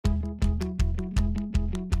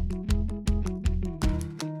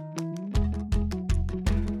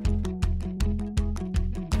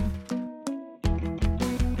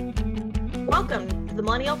Welcome to the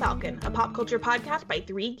Millennial Falcon, a pop culture podcast by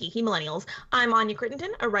three geeky millennials. I'm Anya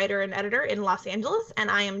Crittenden, a writer and editor in Los Angeles,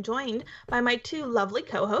 and I am joined by my two lovely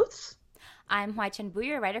co-hosts. I'm Hwai Chen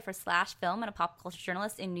Booyer, a writer for Slash Film and a pop culture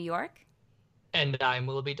journalist in New York. And I'm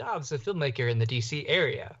Willoughby Dobbs, a filmmaker in the DC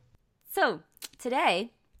area. So,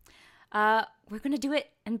 today, we're going to do it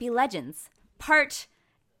and be legends. Part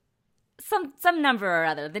some number or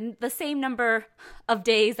other, the same number of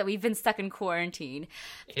days that we've been stuck in quarantine.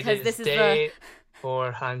 Because this is day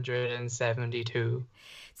 472.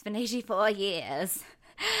 It's been 84 years.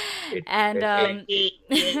 And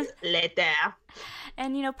later.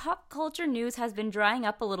 And, you know, pop culture news has been drying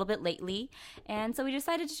up a little bit lately, and so we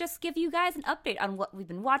decided to just give you guys an update on what we've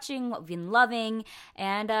been watching, what we've been loving,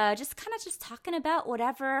 and just talking about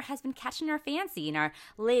whatever has been catching our fancy in our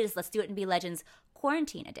latest Let's Do It and Be Legends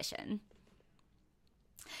quarantine edition.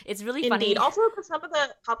 It's really funny. Indeed. Also, because some of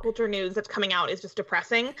the pop culture news that's coming out is just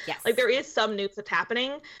depressing. Yes. Like, there is some news that's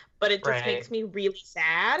happening, but it just makes me really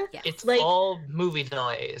sad. Yes. It's like, all movie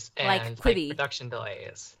delays and like production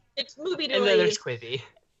delays. It's movie delays. And then there's Quibi.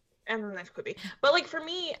 And then there's Quibi. But, like, for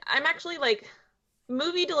me, I'm actually, like,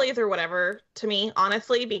 movie delays or whatever to me,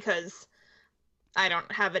 honestly, because I don't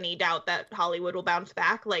have any doubt that Hollywood will bounce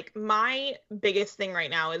back. Like, my biggest thing right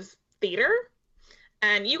now is theater.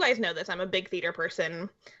 And you guys know this. I'm a big theater person.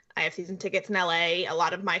 I have season tickets in LA. A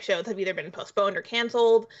lot of my shows have either been postponed or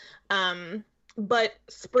canceled. But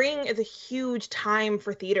spring is a huge time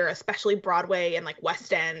for theater, especially Broadway and like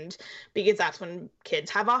West End, because that's when kids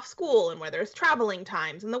have off school and where there's traveling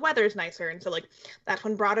times and the weather's nicer. And so like that's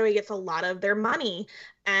when Broadway gets a lot of their money.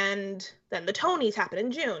 And then the Tonys happen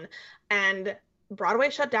in June. And Broadway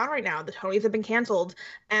shut down right now. The Tonys have been canceled.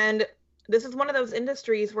 And this is one of those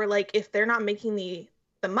industries where like if they're not making the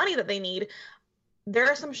money that they need, there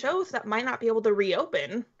are some shows that might not be able to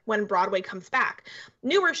reopen when Broadway comes back.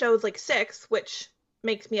 Newer shows like Six, which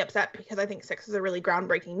makes me upset because I think Six is a really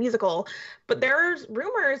groundbreaking musical, but there's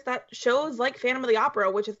rumors that shows like Phantom of the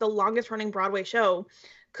Opera, which is the longest running Broadway show,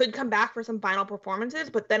 could come back for some final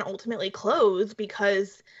performances, but then ultimately close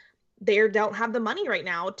because they don't have the money right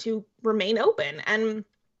now to remain open. And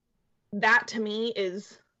that to me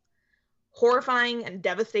is horrifying and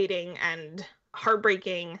devastating and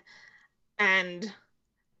heartbreaking. And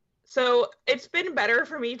so it's been better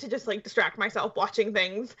for me to just like distract myself watching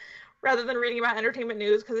things rather than reading about entertainment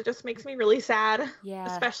news, because it just makes me really sad. Yeah.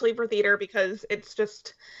 Especially for theater, because it's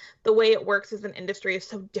just the way it works as an industry is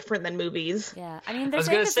so different than movies. Yeah, I mean, they're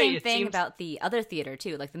saying the same thing about the other theater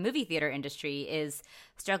too. Like the movie theater industry is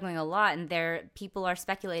struggling a lot, and people are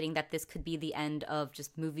speculating that this could be the end of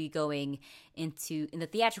just movie going in the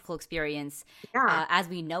theatrical experience as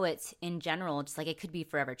we know it in general. Just like it could be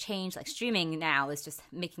forever changed. Like streaming now is just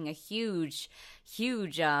making a huge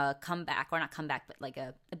comeback, or not comeback, but like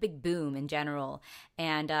a big boom in general.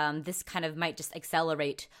 And this kind of might just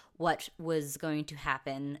accelerate what was going to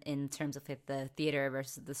happen in terms of like, the theater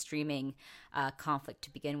versus the streaming conflict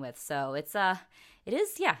to begin with. So it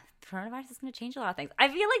is, coronavirus is going to change a lot of things. I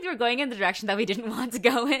feel like we're going in the direction that we didn't want to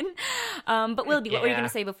go in. But Willoughby, what were you going to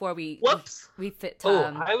say before we cap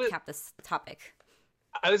this topic?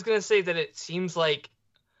 I was going to say that it seems like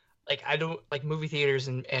I don't like movie theaters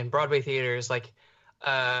and Broadway theaters. Like,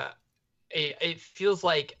 it feels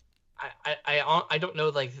like I don't know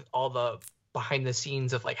like all the behind the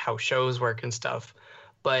scenes of like how shows work and stuff,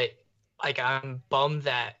 but like I'm bummed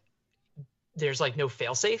that there's like no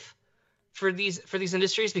failsafe for these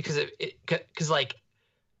industries, because because like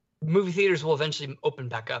movie theaters will eventually open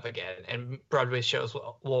back up again, and Broadway shows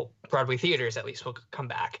Broadway theaters at least will come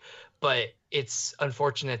back. But it's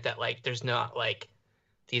unfortunate that like there's not like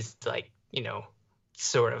these like, you know,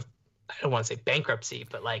 sort of, I don't want to say bankruptcy,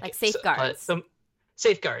 but like safeguards. Some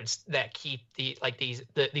safeguards that keep the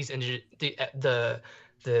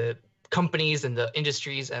companies and the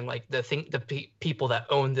industries and like people that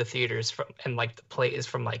own the theaters from and like the plays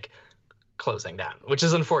from like closing down, which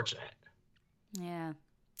is unfortunate. Yeah,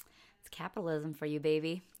 it's capitalism for you,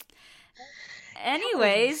 baby.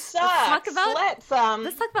 Anyways, let's talk about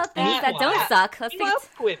things that don't suck. Let's love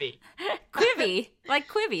Quibi. Quibi, like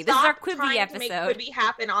Quibi. This is our Quibi episode. To make Quibi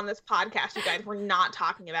happen on this podcast, you guys. We're not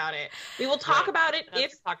talking about it. We will talk about it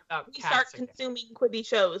if we start consuming Quibi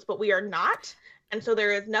shows, but we are not, and so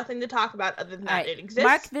there is nothing to talk about other than that it exists.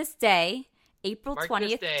 Mark this day, April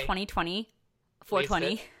 20th, 2020,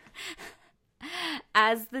 420.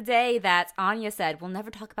 As the day that Anya said, we'll never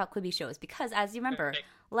talk about Quibi shows, because as you remember,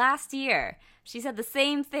 last year she said the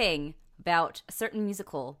same thing about a certain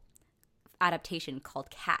musical adaptation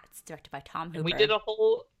called Cats, directed by Tom Hooper. And we did a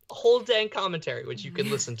whole dang commentary, which you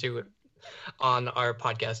can listen to on our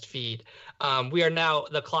podcast feed.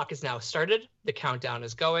 The clock is now started. The countdown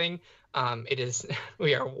is going. It is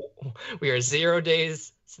we are 0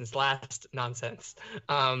 days since last nonsense.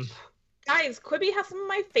 Guys, Quibi has some of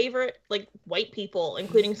my favorite like white people,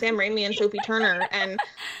 including Sam Raimi and Sophie Turner, and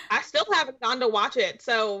I still haven't gone to watch it,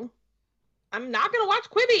 so I'm not gonna watch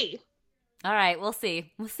Quibi. All right, we'll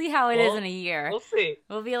see. We'll see how it is in a year. We'll see.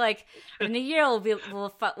 We'll be like, in a year,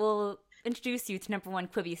 we'll introduce you to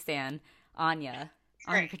 #1 Quibi stan, Anya.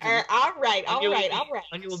 All right.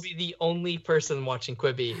 Anya will be the only person watching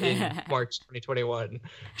Quibi in March 2021.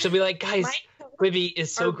 She'll be like, guys, Quibi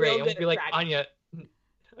is so great. And we'll be like, Anya, I'm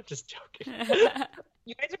just joking.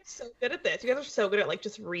 You guys are so good at this. You guys are so good at like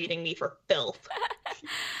just reading me for filth.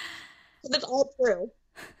 That's all true.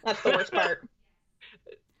 That's the worst part.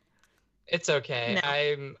 It's okay. No.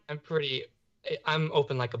 I'm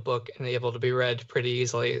open like a book and able to be read pretty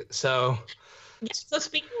easily. So So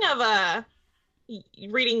speaking of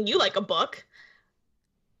reading you like a book,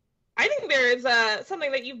 I think there is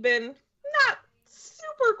something that you've been not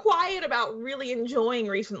super quiet about really enjoying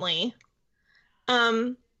recently.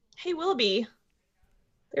 Hey Willoughby,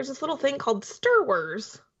 there's this little thing called Star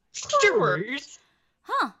Wars. Star Wars?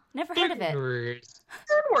 Huh, never heard of it.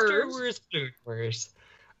 Star Wars.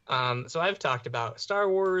 So I've talked about Star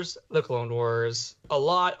Wars, the Clone Wars, a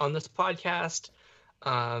lot on this podcast.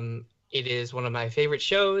 It is one of my favorite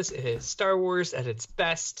shows. It is Star Wars at its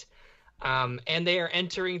best. And they are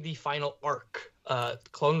entering the final arc.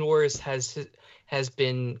 Clone Wars has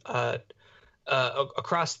been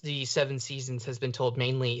across the 7 seasons has been told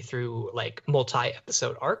mainly through like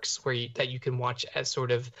multi-episode arcs that you can watch as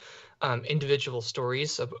sort of individual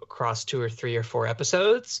stories across 2 or 3 or 4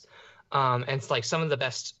 episodes. And it's like some of the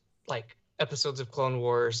best like episodes of Clone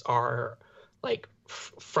Wars are like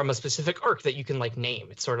from a specific arc that you can like name.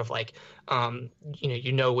 It's sort of like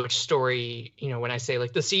which story, when I say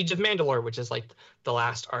like the Siege of Mandalore, which is like the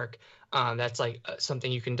last arc, that's like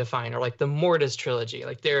something you can define, or like the Mortis trilogy.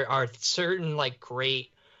 Like there are certain like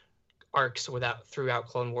great arcs throughout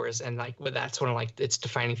Clone Wars, and like that's one of like its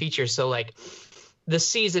defining features. So like the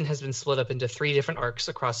season has been split up into 3 different arcs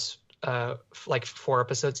across like 4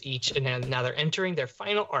 episodes each, and now they're entering their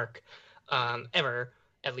final arc ever,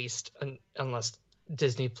 at least unless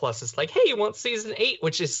Disney Plus is like, hey, you want season 8,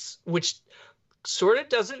 which sort of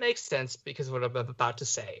doesn't make sense because of what I'm about to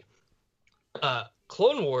say.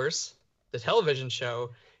 Clone Wars, the television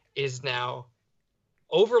show, is now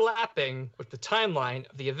overlapping with the timeline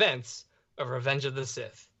of the events of Revenge of the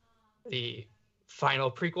Sith, the final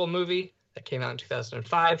prequel movie that came out in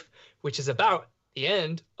 2005, which is about the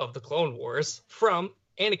end of the Clone Wars from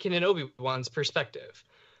Anakin and Obi-Wan's perspective.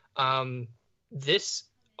 This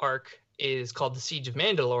arc is called The Siege of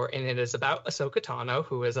Mandalore, and it is about Ahsoka Tano,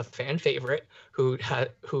 who is a fan favorite, who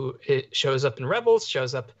shows up in Rebels,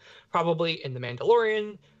 shows up probably in The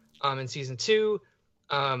Mandalorian in season 2.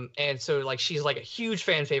 And so like she's like a huge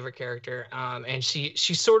fan favorite character, and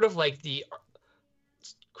she's sort of like the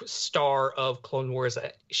star of Clone Wars.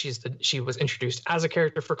 She was introduced as a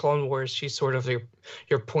character for Clone Wars. She's sort of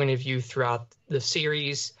your point of view throughout the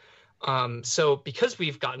series. So because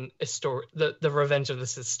we've gotten a story, the Revenge of the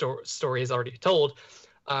Sith story is already told,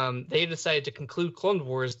 they decided to conclude Clone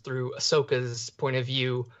Wars through Ahsoka's point of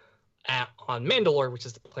view on Mandalore, which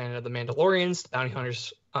is the planet of the Mandalorians, the bounty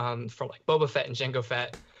hunters from like Boba Fett and Jango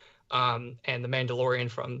Fett, and the Mandalorian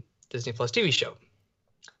from Disney Plus TV show.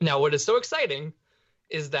 Now, what is so exciting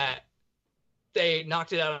is that they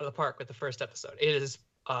knocked it out of the park with the first episode. It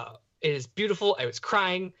is beautiful. I was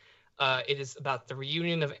crying. It is about the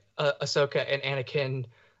reunion of Ahsoka and Anakin.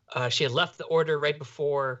 She had left the Order right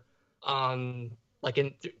before, like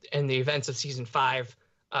in the events of season 5,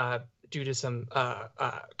 due to some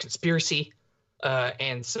conspiracy,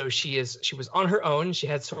 and so she was on her own. She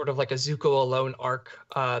had sort of like a Zuko alone arc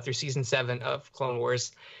through season 7 of Clone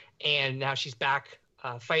Wars, and now she's back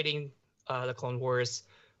fighting the Clone Wars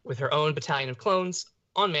with her own battalion of clones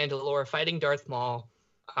on Mandalore, fighting Darth Maul,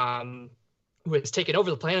 who has taken over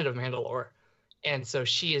the planet of Mandalore. And so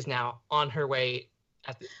she is now on her way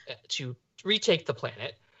to retake the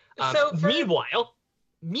planet.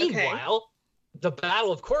 Meanwhile, the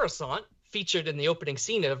Battle of Coruscant, featured in the opening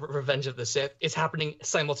scene of Revenge of the Sith, is happening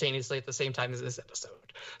simultaneously at the same time as this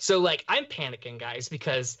episode. So, like, I'm panicking, guys,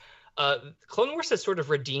 because Clone Wars has sort of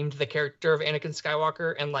redeemed the character of Anakin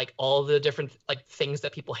Skywalker, and like all the different like things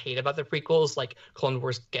that people hate about the prequels, like Clone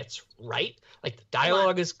Wars gets right. Like the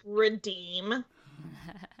dialogue is redeem.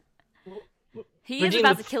 He is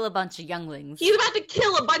about to kill a bunch of younglings. He's about to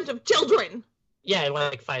kill a bunch of children. Yeah, in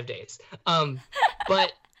like 5 days.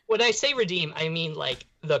 But when I say redeem, I mean like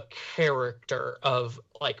the character of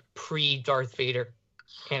like pre-Darth Vader.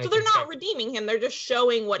 So they're not redeeming him; they're just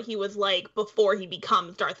showing what he was like before he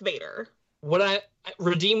becomes Darth Vader.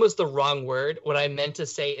 Redeem was the wrong word. What I meant to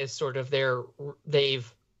say is sort of the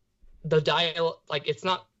dialogue, like it's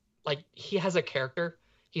not like he has a character.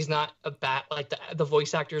 He's not a bat. Like the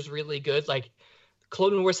voice actor is really good. Like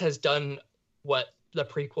Clone Wars has done what the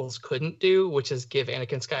prequels couldn't do, which is give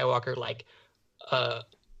Anakin Skywalker like a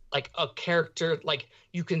character. Like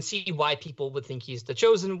you can see why people would think he's the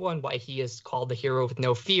chosen one, why he is called the hero with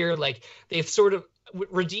no fear. Like they've sort of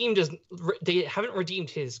they haven't redeemed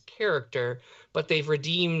his character, but they've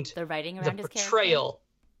redeemed the writing around his portrayal.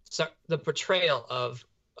 So the portrayal of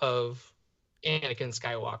Anakin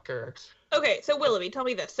Skywalker. Okay, so Willoughby, tell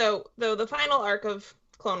me this. So the final arc of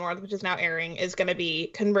Clone Wars, which is now airing, is going to be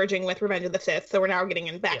converging with Revenge of the Sith. So we're now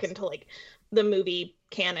getting back into like the movie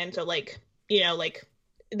canon. So like, you know, like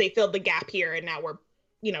they filled the gap here, and now we're,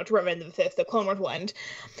 you know, to Revenge of the Sith. So Clone Wars will end.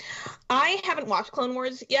 I haven't watched Clone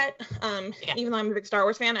Wars yet, even though I'm a big Star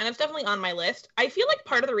Wars fan, and it's definitely on my list. I feel like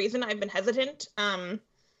part of the reason I've been hesitant,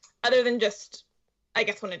 other than just, I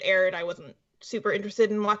guess when it aired, I wasn't super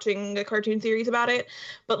interested in watching a cartoon series about it,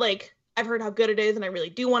 but like I've heard how good it is, and I really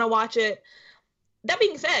do want to watch it. That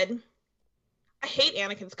being said, I hate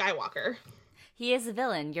Anakin Skywalker. He is a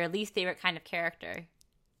villain, your least favorite kind of character.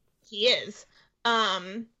 He is.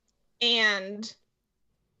 And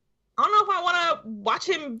I don't know if I want to watch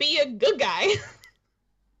him be a good guy.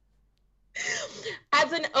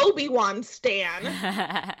 As an Obi-Wan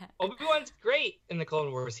stan. Obi-Wan's great in the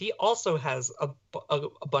Clone Wars. He also has a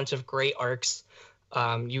bunch of great arcs.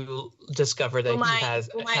 You discover that he has...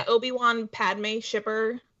 Will my Obi-Wan Padme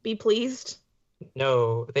shipper be pleased?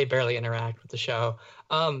 No, they barely interact with the show.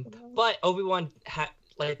 But Obi-Wan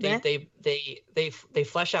they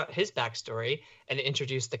flesh out his backstory and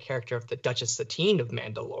introduce the character of the Duchess Satine of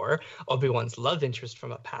Mandalore, Obi-Wan's love interest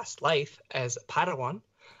from a past life as a Padawan.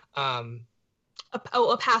 A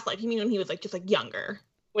past life? You mean when he was like just like younger?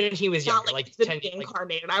 When he was younger, like 10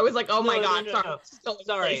 incarnated. I was like, oh my god,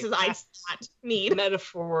 sorry. Places I not need.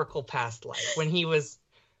 Metaphorical past life. When he was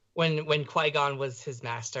when Qui-Gon was his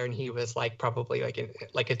master, and he was like probably like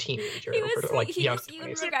a teenager, he was or like young. He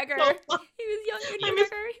was McGregor. He was young Ewan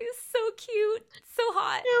McGregor. He was so cute, so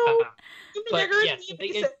hot. But yes,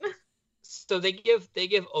 so they give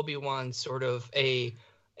Obi-Wan sort of a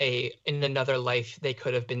in another life they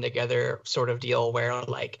could have been together sort of deal, where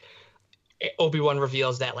like Obi-Wan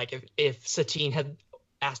reveals that like if Satine had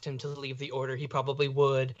asked him to leave the Order, he probably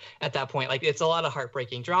would at that point. Like it's a lot of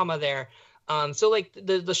heartbreaking drama there. So like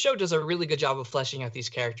the show does a really good job of fleshing out these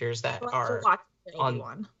characters that are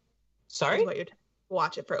on. Sorry,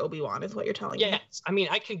 watch it for Obi-Wan is what you're telling me. Yes, I mean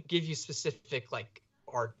I could give you specific like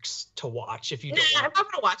arcs to watch if you don't. I'm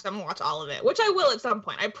not gonna watch them. I'm gonna watch all of it, which I will at some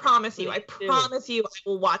point. I promise you. I promise you, I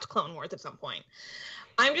will watch Clone Wars at some point.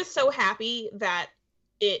 I'm just so happy that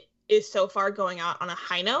it is so far going out on a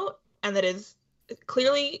high note, and that is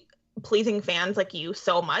clearly pleasing fans like you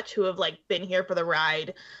so much who have like been here for the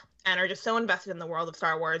ride and are just so invested in the world of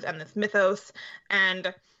Star Wars and this mythos,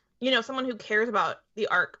 and you know, someone who cares about the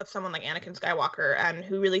arc of someone like Anakin Skywalker and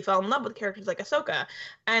who really fell in love with characters like Ahsoka.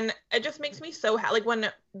 And it just makes me so happy. Like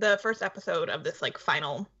when the first episode of this like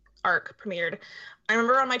final arc premiered, I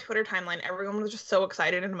remember on my Twitter timeline, everyone was just so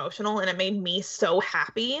excited and emotional, and it made me so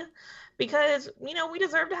happy because, you know, we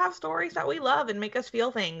deserve to have stories that we love and make us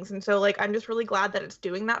feel things. And so like, I'm just really glad that it's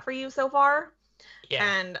doing that for you so far. Yeah.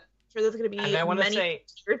 And I'm sure there's going to be many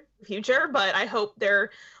tears in the future, but I hope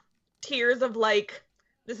they're tears of like,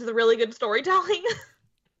 this is a really good storytelling.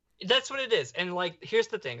 That's what it is. And like, here's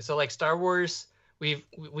the thing. So like Star Wars, we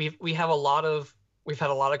have a lot of, we've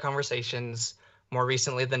had a lot of conversations more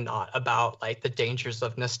recently than not about like the dangers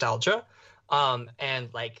of nostalgia,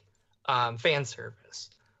 and like fan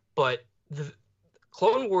service. But the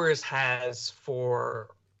Clone Wars has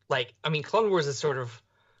for like, I mean, Clone Wars is sort of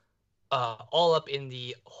all up in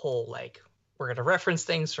the whole like, we're going to reference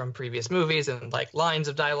things from previous movies and like lines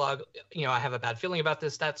of dialogue. You know, I have a bad feeling about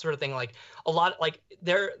this, that sort of thing. Like a lot, like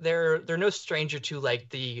they're no stranger to like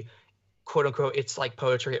the quote unquote, it's like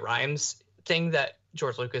poetry, it rhymes thing that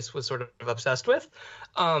George Lucas was sort of obsessed with.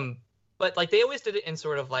 But like they always did it in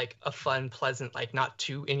sort of like a fun, pleasant, like not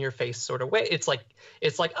too in your face sort of way. It's like,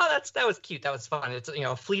 oh, that was cute. That was fun. It's, you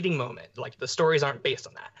know, a fleeting moment. Like the stories aren't based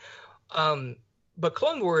on that. But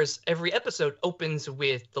Clone Wars, every episode opens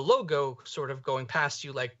with the logo sort of going past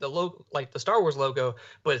you, like the logo, like the Star Wars logo,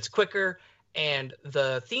 but it's quicker. And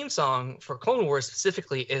the theme song for Clone Wars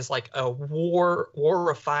specifically is like a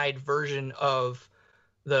warified version of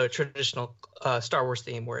the traditional Star Wars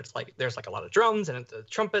theme, where it's like there's like a lot of drums and the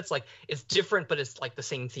trumpets. Like it's different, but it's like the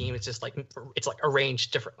same theme. It's just like it's like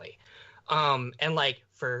arranged differently. And like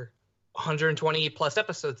for 120 plus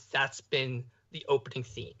episodes, that's been the opening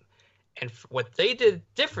theme. And what they did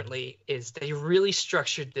differently is they really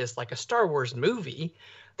structured this like a Star Wars movie.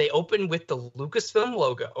 They opened with the Lucasfilm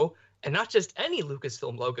logo, and not just any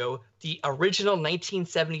Lucasfilm logo, the original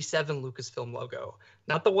 1977 Lucasfilm logo.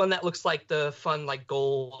 Not the one that looks like the fun like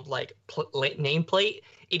gold like nameplate.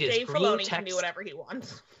 It is Dave green Filoni text. can do whatever he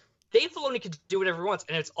wants. Dave Filoni can do whatever he wants,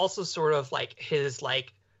 and it's also sort of like his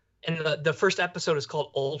like, and the first episode is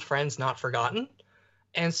called Old Friends Not Forgotten,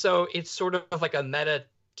 and so it's sort of like a meta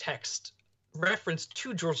text reference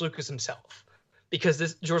to George Lucas himself, because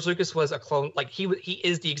this George Lucas was a clone, like he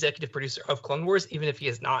is the executive producer of Clone Wars, even if he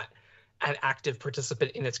is not an active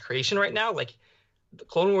participant in its creation right now. Like the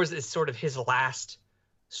Clone Wars is sort of his last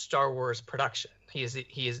Star Wars production. He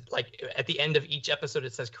is like at the end of each episode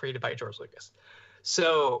it says created by George Lucas.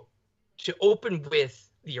 So to open with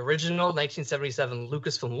the original 1977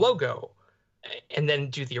 Lucasfilm logo and then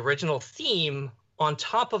do the original theme on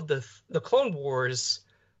top of the Clone Wars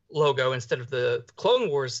logo instead of the Clone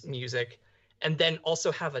Wars music, and then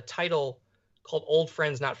also have a title called Old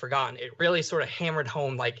Friends Not Forgotten, it really sort of hammered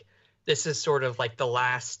home like this is sort of like the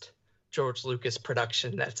last George Lucas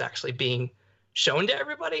production that's actually being shown to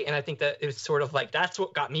everybody. And I think that it's sort of like that's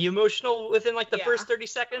what got me emotional within like the first 30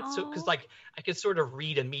 seconds. Aww. So because like I could sort of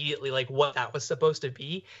read immediately like what that was supposed to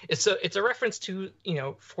be. It's a reference to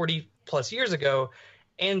 40 plus years ago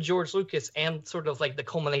and George Lucas, and sort of like the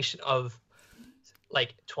culmination of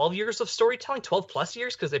like 12 years of storytelling, 12 plus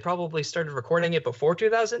years, because they probably started recording it before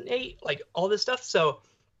 2008, like all this stuff. So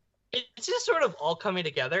it's just sort of all coming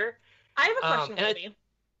together. I have a question for you.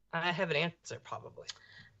 I have an answer probably.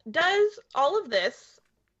 Does all of this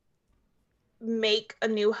make A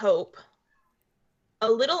New Hope a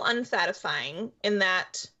little unsatisfying in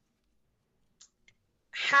that,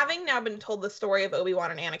 having now been told the story of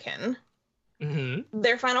Obi-Wan and Anakin,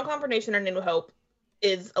 their final confrontation in A New Hope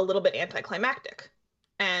is a little bit anticlimactic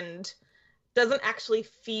and doesn't actually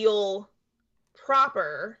feel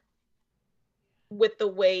proper with the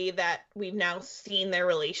way that we've now seen their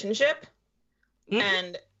relationship?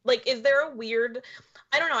 And like, is there a weird,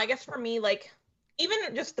 I don't know, I guess for me, like, even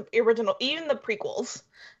just the original, even the prequels,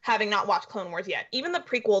 having not watched Clone Wars yet, even the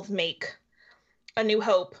prequels make A New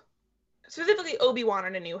Hope, specifically Obi-Wan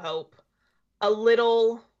and A New Hope, a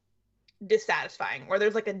little dissatisfying, where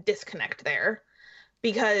there's like a disconnect there,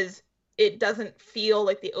 because it doesn't feel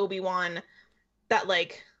like the Obi-Wan that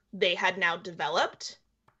like they had now developed.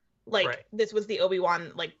 Like This was the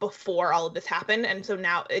Obi-Wan like before all of this happened, and so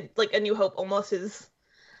now it like A New Hope almost is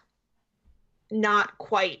not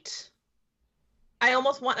quite. I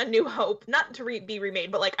almost want A New Hope not to be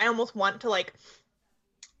remade, but like I almost want to like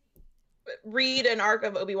read an arc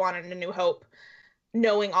of Obi-Wan and A New Hope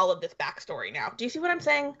knowing all of this backstory now. Do you see what I'm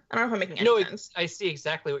saying? I don't know if I'm making any sense. I see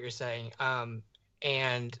exactly what you're saying.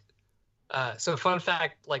 So fun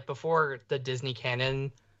fact, like before the Disney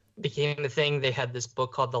canon became the thing, they had this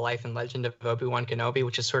book called The Life and Legend of Obi-Wan Kenobi,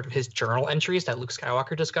 which is sort of his journal entries that Luke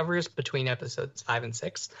Skywalker discovers between episodes 5 and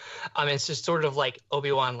 6. It's just sort of like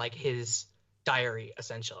Obi-Wan, like his diary,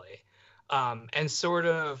 essentially. And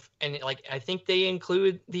like I think they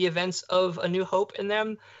include the events of A New Hope in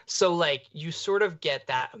them. So like you sort of get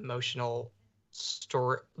that emotional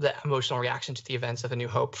story, the emotional reaction to the events of A New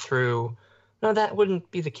Hope through. No, that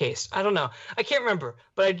wouldn't be the case. I don't know. I can't remember,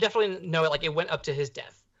 but I definitely know it. Like it went up to his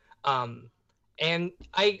death. And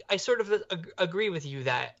I sort of agree with you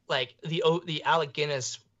that like the Alec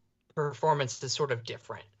Guinness performance is sort of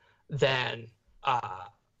different than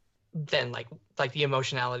like the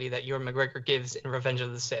emotionality that Ewan McGregor gives in Revenge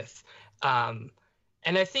of the Sith. And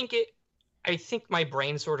I think my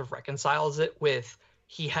brain sort of reconciles it with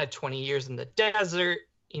he had 20 years in the desert.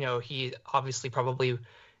 He obviously probably,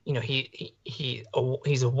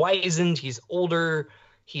 he's wizened, he's older,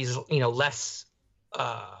 he's less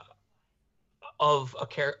of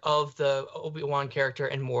the Obi-Wan character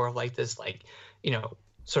and more of like this like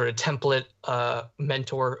sort of template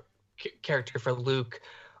mentor character for Luke,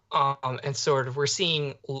 and sort of we're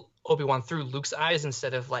seeing Obi-Wan through Luke's eyes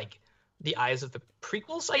instead of like the eyes of the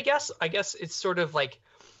prequels. I guess it's sort of like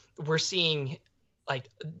we're seeing like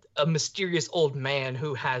a mysterious old man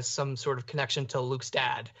who has some sort of connection to Luke's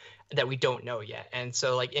dad that we don't know yet, and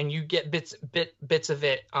so like and you get bits of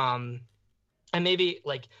it, and maybe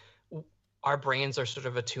like our brains are sort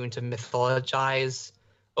of attuned to mythologize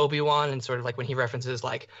Obi-Wan, and sort of like when he references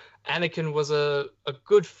like Anakin was a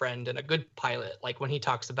good friend and a good pilot, like when he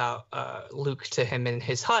talks about Luke to him in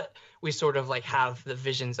his hut, we sort of like have the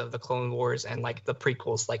visions of the Clone Wars and like the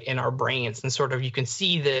prequels like in our brains, and sort of you can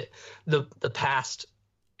see that the past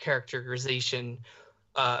characterization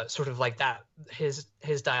sort of like that his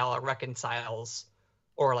dialogue reconciles,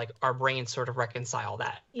 or like our brains sort of reconcile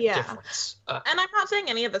that difference. And I'm not saying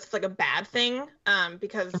any of this is like a bad thing,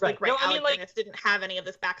 because Alec Guinness didn't have any of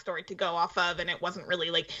this backstory to go off of, and it wasn't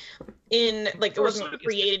really like in like it wasn't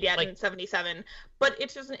created yet in 77. But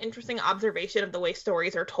it's just an interesting observation of the way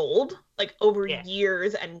stories are told, like over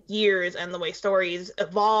years and years, and the way stories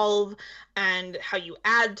evolve and how you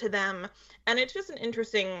add to them. And it's just an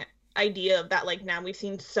interesting idea of that, like, now we've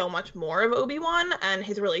seen so much more of Obi-Wan and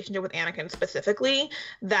his relationship with Anakin specifically,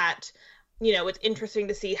 that, you know, it's interesting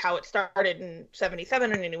to see how it started in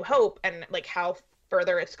 77 and A New Hope, and like how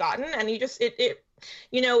further it's gotten. And you just it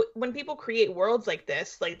you know, when people create worlds like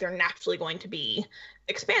this, like, they're naturally going to be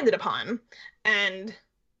expanded upon. And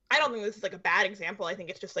I don't think this is like a bad example. I think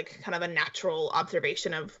it's just like kind of a natural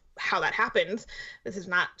observation of how that happens. This is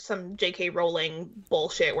not some J.K. Rowling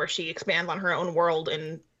bullshit where she expands on her own world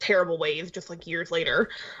in terrible ways just like years later.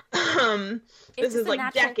 This is like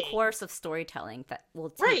a natural course of storytelling that will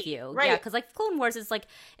take you. Right. Yeah, because like Clone Wars is like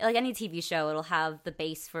any TV show, it'll have the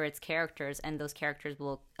base for its characters, and those characters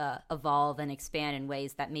will evolve and expand in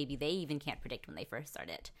ways that maybe they even can't predict when they first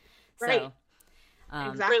started. Right. So,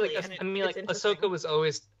 exactly. Like, I mean, like Ahsoka was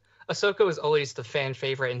always the fan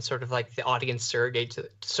favorite and sort of like the audience surrogate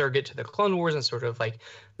to the Clone Wars, and sort of like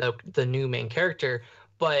the new main character.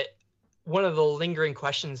 But one of the lingering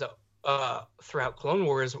questions throughout Clone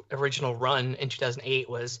Wars' original run in 2008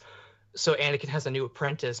 was, so Anakin has a new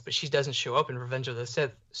apprentice, but she doesn't show up in Revenge of the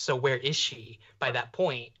Sith. So where is she by that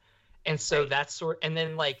point? And so and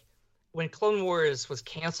then like when Clone Wars was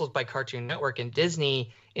canceled by Cartoon Network and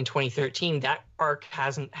Disney in 2013, that arc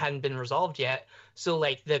hadn't been resolved yet. So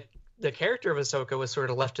like the character of Ahsoka was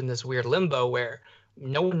sort of left in this weird limbo where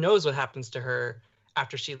no one knows what happens to her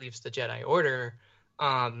after she leaves the Jedi Order.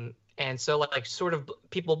 And so like sort of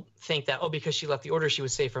people think that, because she left the Order, she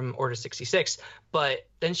was safe from Order 66. But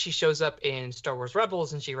then she shows up in Star Wars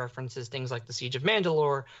Rebels, and she references things like the Siege of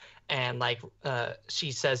Mandalore. And like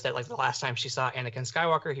she says that like the last time she saw Anakin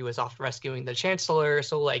Skywalker, he was off rescuing the Chancellor.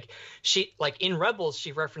 So like she, like in Rebels,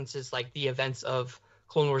 she references like the events of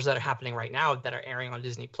Clone Wars that are happening right now that are airing on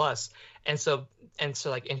Disney Plus. And so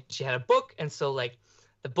like, and she had a book, and so like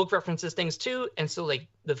the book references things too. And so like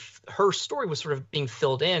her story was sort of being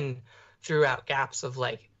filled in throughout gaps of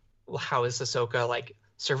like, well, how is Ahsoka like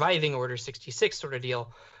surviving Order 66 sort of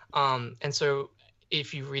deal. And so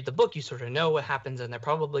if you read the book, you sort of know what happens, and they're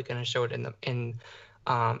probably going to show it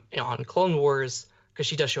on Clone Wars, because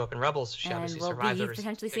she does show up in Rebels. So she obviously survives. We'll be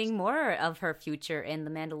potentially seeing more of her future in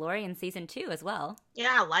The Mandalorian season 2 as well.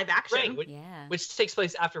 Yeah, live action. Right, which takes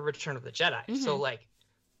place after Return of the Jedi. Mm-hmm. So like,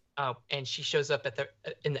 and she shows up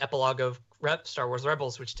in the epilogue of Star Wars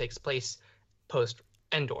Rebels, which takes place post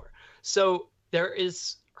Endor. So there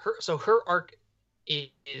is her arc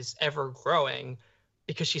is ever growing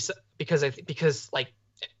because like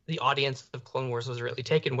the audience of Clone Wars was really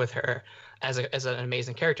taken with her as an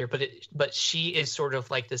amazing character, but she is sort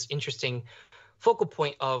of like this interesting focal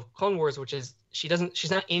point of Clone Wars, which is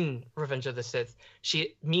she's not in Revenge of the Sith.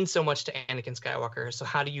 She means so much to Anakin Skywalker. So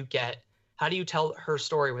how do you tell her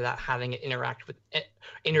story without having it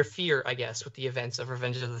interfere, I guess, with the events of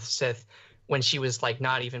Revenge of the Sith, when she was like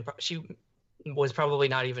she was probably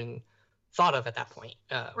not even thought of at that point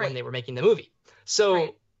when they were making the movie.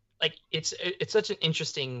 So like it's such an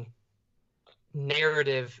interesting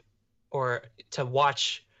narrative, or to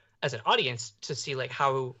watch as an audience, to see like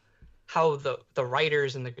how the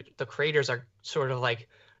writers and the creators are sort of like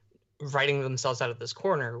writing themselves out of this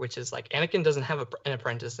corner, which is like Anakin doesn't have an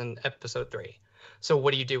apprentice in Episode 3. So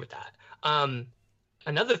what do you do with that?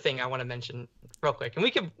 Another thing I want to mention real quick, and we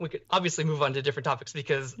could obviously move on to different topics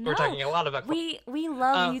because we're talking a lot about we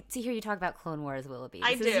love to hear you talk about Clone Wars, Willoughby.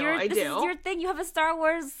 This is your thing. You have a Star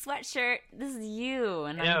Wars sweatshirt. This is you,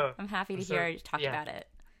 and I'm happy to hear you talk about it.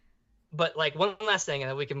 But like one last thing, and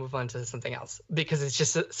then we can move on to something else, because it's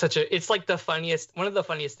just it's like one of the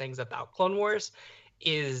funniest things about Clone Wars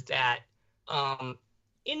is that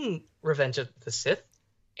in Revenge of the Sith,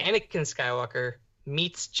 Anakin Skywalker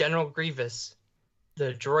meets General Grievous,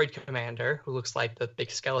 the droid commander, who looks like the big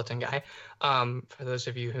skeleton guy. For those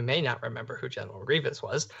of you who may not remember who General Grievous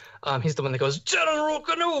was, he's the one that goes, General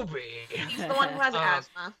Kenobi! He's the one who has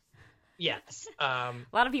asthma. Yes. A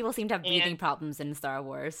lot of people seem to have breathing problems in Star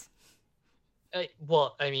Wars.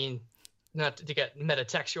 Well, I mean, not to get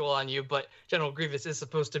metatextual on you, but General Grievous is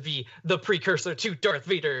supposed to be the precursor to Darth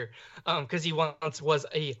Vader, because he once was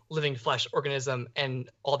a living flesh organism, and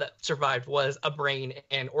all that survived was a brain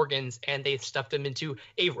and organs, and they stuffed him into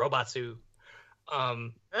a robot suit.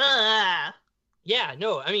 Yeah,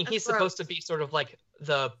 no, I mean, he's supposed to be sort of like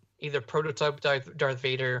the either prototype Darth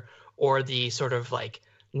Vader or the sort of like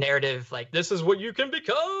narrative, like, this is what you can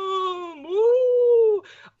become. Woo! I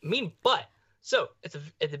mean, but so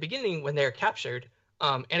at the beginning when they're captured,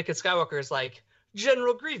 Anakin Skywalker is like,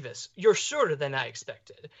 General Grievous, you're shorter than I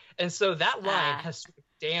expected. And so that line has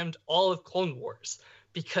damned all of Clone Wars,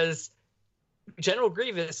 because General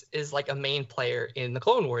Grievous is like a main player in the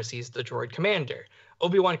Clone Wars. He's the droid commander.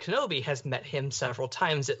 Obi-Wan Kenobi has met him several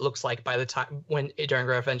times, it looks like, by the time during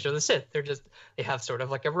Revenge of the Sith. They have sort of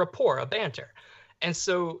like a rapport, a banter. And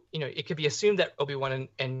so, it could be assumed that Obi-Wan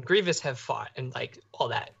and Grievous have fought and like all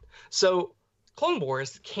that. So Clone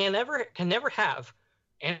Wars can never have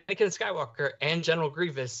Anakin Skywalker and General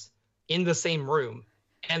Grievous in the same room.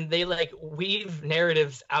 And they like weave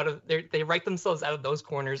narratives out of they write themselves out of those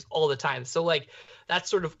corners all the time. So like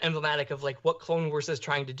that's sort of emblematic of like what Clone Wars is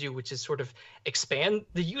trying to do, which is sort of expand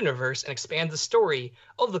the universe and expand the story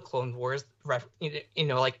of the Clone Wars,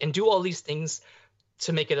 and do all these things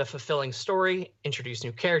to make it a fulfilling story, introduce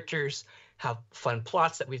new characters, have fun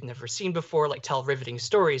plots that we've never seen before, like tell riveting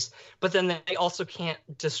stories. But then they also can't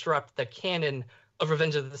disrupt the canon of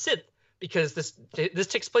Revenge of the Sith, because this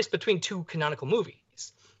takes place between two canonical movies.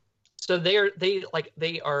 So they've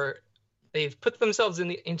put themselves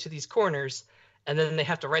into these corners, and then they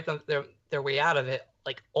have to write their way out of it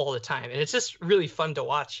like all the time, and it's just really fun to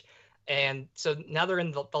watch. And so now they're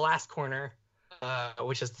in the last corner,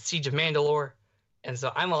 which is the Siege of Mandalore, and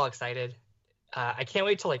so I'm all excited. I can't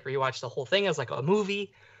wait to like rewatch the whole thing as like a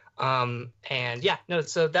movie. And yeah, no,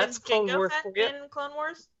 so that's Clone Wars. In Clone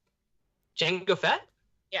Wars, Jango Fett?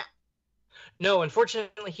 Yeah. No,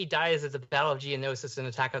 unfortunately, he dies at the Battle of Geonosis in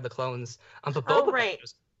Attack of the Clones. But Boba right.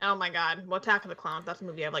 Oh my God. Well, Attack of the Clones, that's a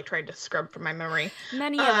movie I've like tried to scrub from my memory.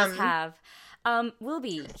 Many of us have.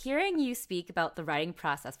 Wilby, hearing you speak about the writing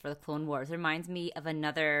process for the Clone Wars reminds me of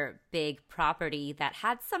another big property that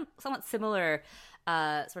had somewhat similar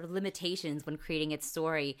sort of limitations when creating its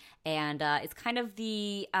story, and it's kind of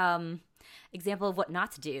the example of what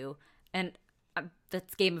not to do, and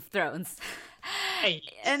that's Game of Thrones. Hey.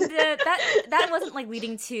 And that wasn't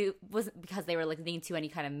because they were like leading to any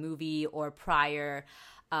kind of movie or prior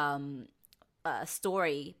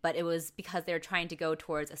story, but it was because they were trying to go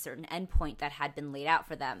towards a certain endpoint that had been laid out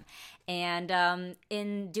for them. And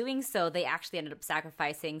in doing so, they actually ended up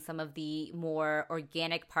sacrificing some of the more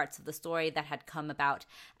organic parts of the story that had come about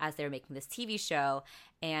as they were making this TV show,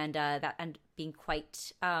 and that ended up being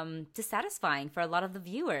quite dissatisfying for a lot of the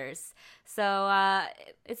viewers. So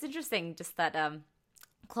it's interesting just that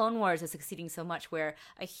Clone Wars is succeeding so much where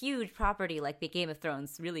a huge property like the Game of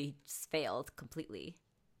Thrones really just failed completely.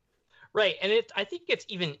 Right, and I think it's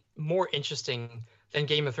even more interesting than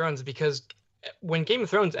Game of Thrones, because when Game of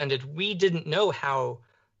Thrones ended, we didn't know how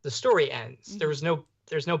the story ends. Mm-hmm.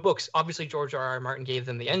 There's no books. Obviously, George R.R. Martin gave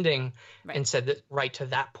them the ending and said that right to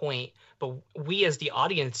that point, but we as the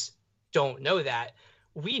audience don't know that.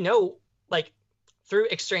 We know, like, through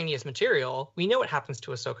extraneous material, we know what happens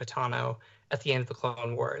to Ahsoka Tano at the end of the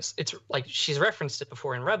Clone Wars. It's like she's referenced it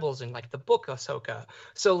before in Rebels and like the book Ahsoka.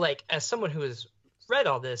 So like as someone who has read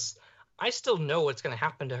all this, I still know what's going to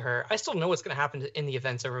happen to her. I still know what's going to happen in the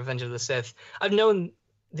events of Revenge of the Sith. I've known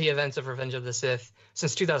the events of Revenge of the Sith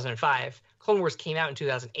since 2005. Clone Wars came out in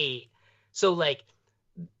 2008. So like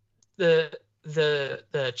the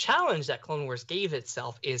challenge that Clone Wars gave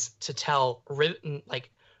itself is to tell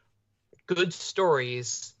like good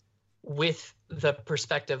stories with the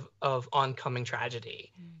perspective of oncoming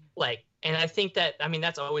tragedy. Like, and I think that, I mean,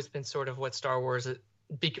 that's always been sort of what Star Wars,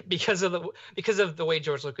 because of the way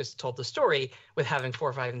George Lucas told the story, with having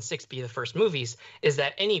 4, 5, and 6 be the first movies, is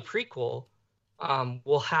that any prequel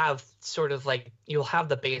will have sort of like, you'll have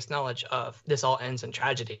the base knowledge of this all ends in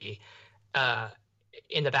tragedy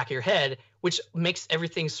in the back of your head, which makes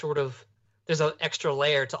everything sort of, there's an extra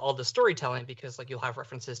layer to all the storytelling, because like you'll have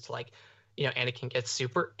references to like, you know, Anakin gets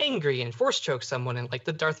super angry and force chokes someone, and like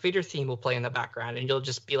the Darth Vader theme will play in the background, and you'll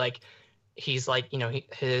just be like, he's like, you know,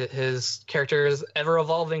 his character is ever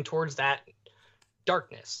evolving towards that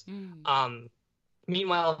darkness.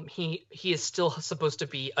 Meanwhile, he is still supposed to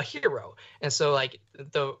be a hero, and so like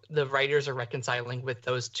the writers are reconciling with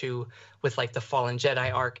those two, with like the fallen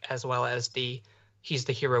Jedi arc, as well as he's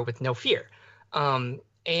the hero with no fear,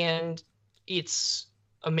 and it's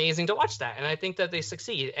amazing to watch that, and I think that they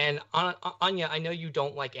succeed. And Anya, I know you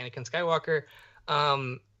don't like Anakin Skywalker,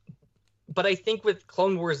 but I think with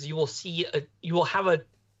Clone Wars, you will have a,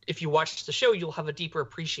 if you watch the show, you'll have a deeper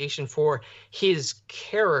appreciation for his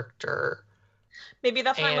character. Maybe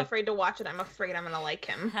that's why I'm afraid to watch it. I'm afraid I'm gonna like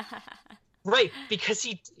him. Right, because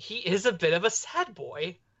he is a bit of a sad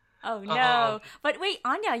boy. Oh no! But wait,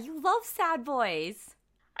 Anya, you love sad boys.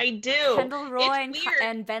 I do. Kendall Roy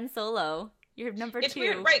and Ben Solo. You're number 2. It's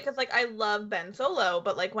weird, right? Because like I love Ben Solo,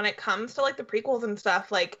 but like when it comes to like the prequels and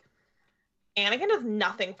stuff, like Anakin does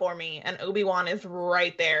nothing for me, and Obi-Wan is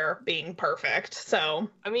right there being perfect. So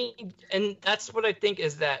I mean, and that's what I think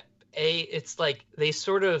is that it's like they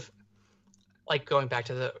sort of, like, going back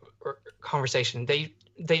to the conversation,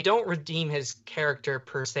 they don't redeem his character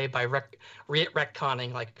per se by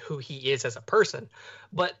retconning like who he is as a person,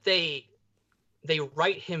 but they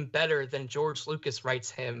write him better than George Lucas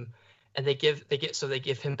writes him, and they give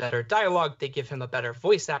him better dialogue, they give him a better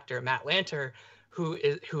voice actor, Matt Lanter, who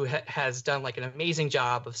has done like an amazing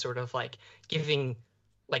job of sort of like giving,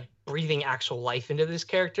 like, breathing actual life into this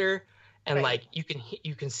character. And right. Like you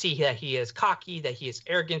can see that he is cocky, that he is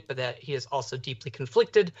arrogant, but that he is also deeply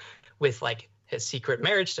conflicted with like his secret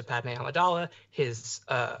marriage to Padme Amidala, his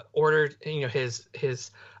order, you know, his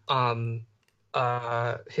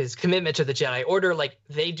commitment to the Jedi Order. Like,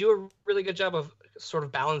 they do a really good job of sort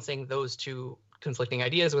of balancing those two conflicting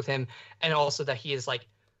ideas with him, and also that he is, like,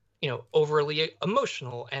 you know, overly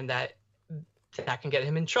emotional, and that can get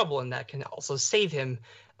him in trouble, and that can also save him.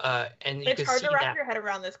 And it's hard to wrap your head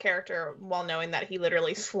around this character while knowing that he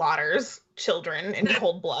literally slaughters children in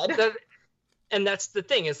cold blood. And that's the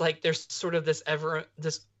thing, is like there's sort of this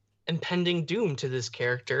impending doom to this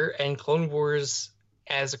character, and Clone Wars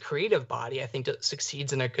as a creative body, I think,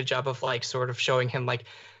 succeeds in a good job of like sort of showing him like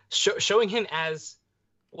showing him as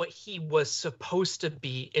what he was supposed to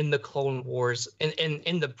be in the Clone Wars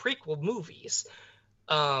in the prequel movies,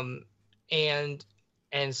 but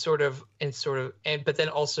then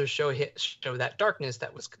also show that darkness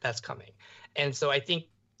that's coming. And so I think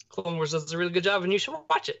Clone Wars does a really good job, and you should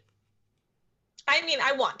watch it. I mean,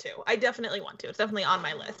 I want to. I definitely want to. It's definitely on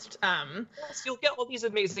my list. Yes, you'll get all these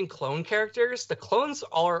amazing clone characters. The clones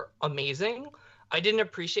are amazing. I didn't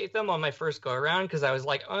appreciate them on my first go around because I was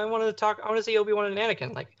like, I want to see Obi-Wan and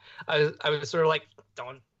Anakin. Like, I was sort of like,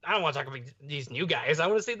 I don't want to talk about these new guys. I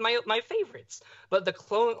want to see my favorites. But the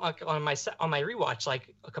clone, like, on my rewatch,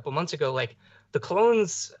 like a couple months ago, like, the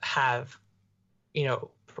clones have, you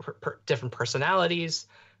know, different personalities.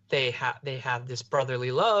 They have this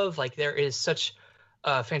brotherly love. Like, there is such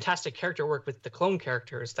fantastic character work with the clone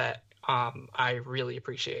characters that I really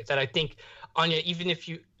appreciate. That I think, Anya, even if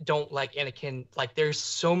you don't like Anakin, like, there's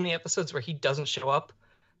so many episodes where he doesn't show up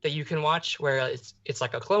that you can watch, where it's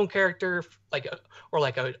like a clone character, like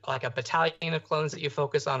a battalion of clones that you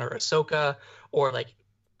focus on, or Ahsoka, or like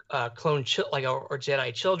clone or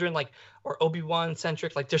Jedi children, like, or Obi-Wan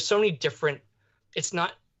centric. Like, there's so many different. It's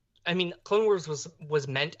not. I mean, Clone Wars was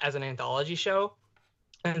meant as an anthology show,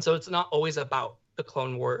 and so it's not always about the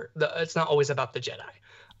Clone War. It's not always about the Jedi.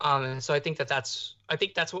 And so I think that's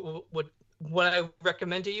what I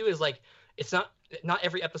recommend to you is, like, it's not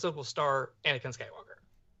every episode will star Anakin Skywalker.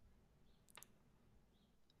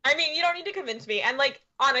 I mean, you don't need to convince me. And, like,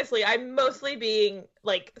 honestly, I'm mostly being,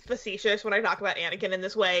 like, facetious when I talk about Anakin in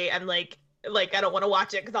this way, and like I don't want to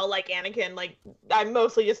watch it because I'll like Anakin. Like, I'm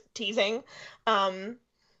mostly just teasing.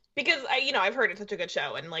 Because I've heard it's such a good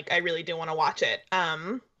show, and like I really do want to watch it.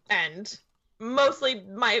 And mostly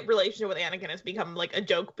my relationship with Anakin has become like a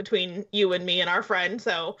joke between you and me and our friend,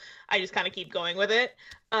 so I just kind of keep going with it.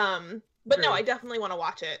 But no, I definitely want to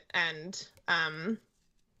watch it, and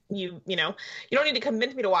you don't need to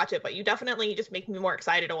convince me to watch it, but you definitely just make me more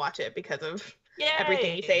excited to watch it because of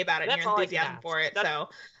everything you say about it and your enthusiasm for it. So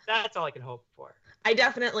that's all I can hope for. I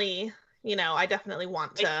definitely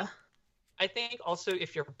want to. I think also,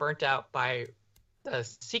 if you're burnt out by the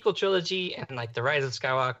sequel trilogy and like the Rise of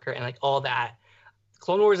Skywalker and like all that,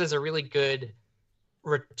 Clone Wars is a really good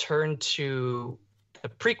return to the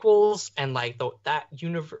prequels and like that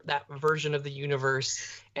version of the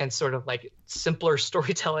universe, and sort of like simpler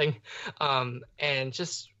storytelling, and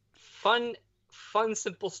just fun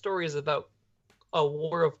simple stories about a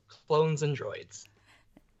war of clones and droids.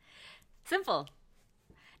 Simple.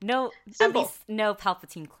 No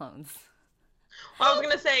Palpatine clones. Well, I was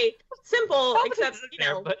gonna say simple, except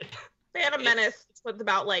but Phantom Menace was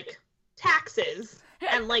about like taxes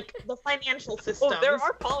and like the financial system. Oh, there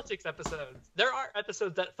are politics episodes. There are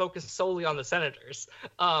episodes that focus solely on the senators,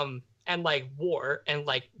 and like war and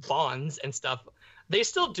like bonds and stuff. They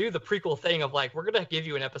still do the prequel thing of like, we're gonna give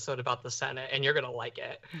you an episode about the Senate and you're gonna like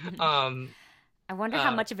it. I wonder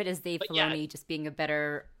how much of it is Dave Filoni just being a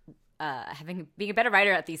better being a better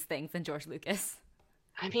writer at these things than George Lucas.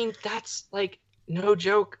 I mean, that's like no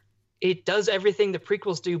joke. It does everything the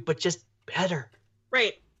prequels do, but just better.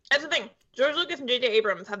 Right. That's the thing. George Lucas and J.J.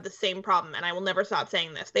 Abrams have the same problem, and I will never stop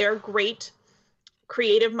saying this. They are great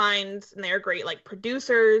creative minds, and they are great like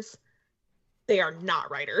producers. They are not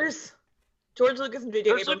writers. George Lucas and J.J.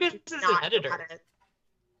 Abrams is an editor.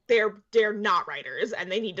 They're not writers,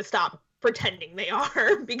 and they need to stop pretending they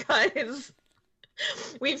are, because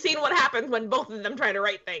we've seen what happens when both of them try to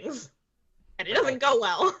write things, and it doesn't go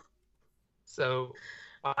well. So,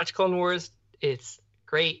 watch Clone Wars. It's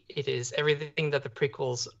great. It is everything that the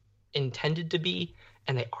prequels intended to be,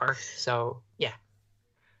 and they are. So, yeah.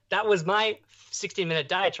 That was my 16-minute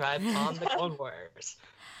diatribe on the Clone Wars.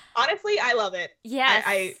 Honestly, I love it. Yes.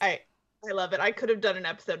 I love it. I could have done an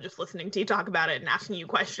episode just listening to you talk about it and asking you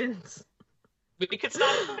questions. We could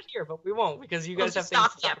stop it here, but we won't, because you guys have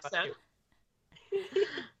things to talk about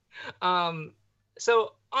too.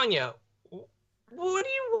 So Anya, what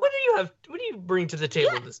do you bring to the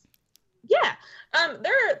table this? Yeah.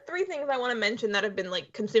 There are 3 things I want to mention that have been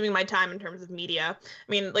like consuming my time in terms of media.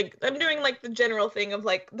 I mean, like I'm doing like the general thing of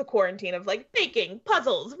like the quarantine of like baking,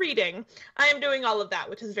 puzzles, reading. I am doing all of that,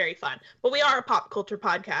 which is very fun. But we are a pop culture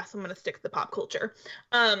podcast, so I'm going to stick to the pop culture.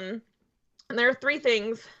 And there are 3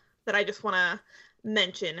 things that I just want to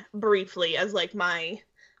mention briefly as like my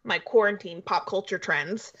quarantine pop culture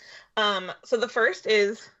trends. So the first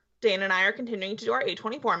is Dana and I are continuing to do our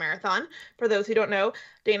A24 marathon. For those who don't know,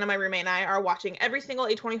 Dana, my roommate, and I are watching every single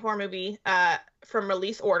A24 movie from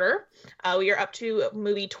release order. We are up to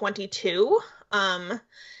movie 22 out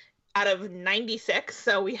of 96,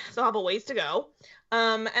 so we still have a ways to go.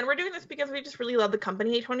 And we're doing this because we just really love the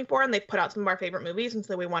company A24, and they've put out some of our favorite movies, and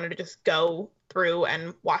so we wanted to just go through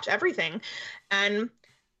and watch everything. And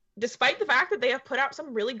despite the fact that they have put out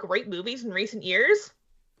some really great movies in recent years,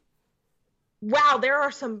 wow, there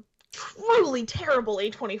are some truly terrible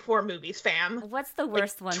A24 movies, fam. What's the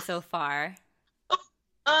worst one so far?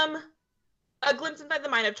 A Glimpse Inside the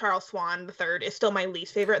Mind of Charles Swan III is still my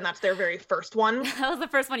least favorite, and that's their very first one. That was the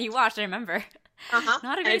first one you watched, I remember.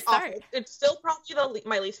 Not a great start. Awful. It's still probably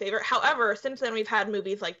my least favorite. However, since then we've had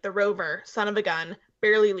movies like The Rover, Son of a Gun,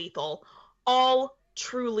 Barely Lethal, all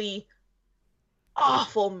truly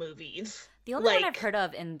awful movies. The only one I've heard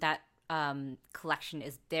of in that collection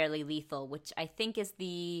is Barely Lethal, which I think is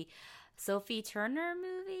the Sophie Turner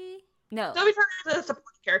movie. No, Sophie Turner is a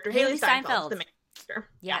supporting character. Haley Steinfeld's the main character.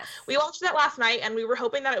 Yes. Yeah. We watched that last night, and we were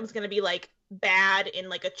hoping that it was going to be like bad in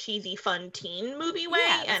like a cheesy, fun teen movie way.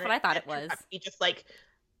 Yeah, that's what I thought it was. Be just like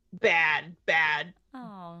bad,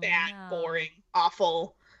 boring,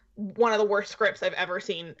 awful. One of the worst scripts I've ever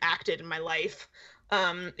seen acted in my life.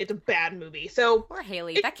 It's a bad movie. So poor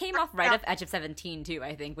Haley. That came off right off Edge of 17 too,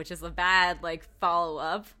 I think, which is a bad like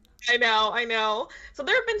follow-up. I know. So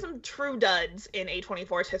there have been some true duds in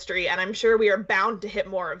A24's history, and I'm sure we are bound to hit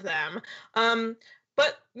more of them.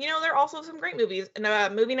 But you know, there are also some great movies.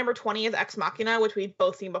 And movie number 20 is Ex Machina, which we've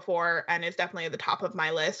both seen before and is definitely at the top of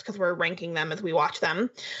my list because we're ranking them as we watch them.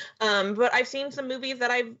 But I've seen some movies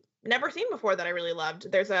that I've never seen before that I really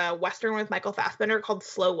loved. There's a Western with Michael Fassbender called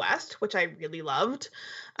Slow West, which I really loved.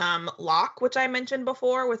 Locke, which I mentioned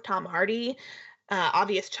before with Tom Hardy.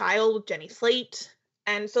 Obvious Child with Jenny Slate.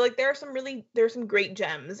 And so like there's some great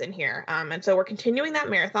gems in here. And so we're continuing that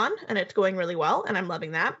marathon, and it's going really well, and I'm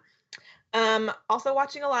loving that. Also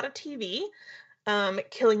watching a lot of TV.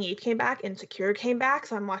 Killing Eve came back, Insecure came back,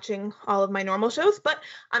 so I'm watching all of my normal shows, but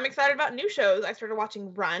I'm excited about new shows. I started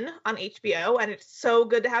watching Run on HBO, and it's so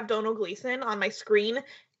good to have Domhnall Gleeson on my screen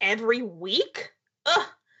every week. Ugh.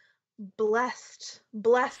 Blessed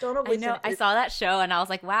Domhnall Gleeson. I know, I saw that show, and I was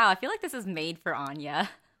like, wow, I feel like this is made for Anya.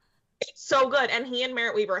 It's so good, and he and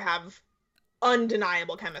Merritt Wever have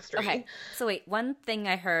undeniable chemistry. Okay, so wait, one thing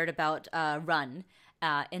I heard about Run,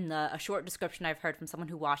 in a short description I've heard from someone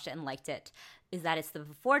who watched it and liked it, is that it's the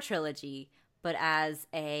Before trilogy, but as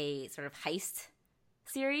a sort of heist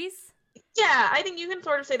series. Yeah, I think you can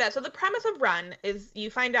sort of say that. So the premise of Run is you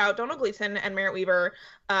find out Domhnall Gleeson and Merritt Wever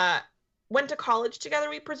went to college together,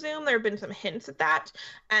 we presume. There have been some hints at that.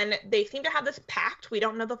 And they seem to have this pact. We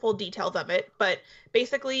don't know the full details of it. But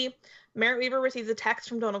basically, Merritt Wever receives a text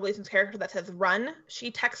from Domhnall Gleeson's character that says, Run. She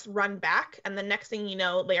texts Run back. And the next thing you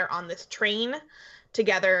know, they are on this train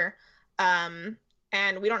together. And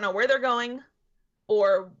we don't know where they're going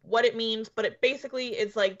or what it means, but it basically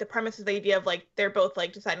is like the premise is the idea of like they're both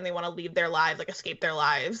like deciding they want to leave their lives, like escape their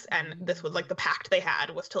lives, and this was like the pact they had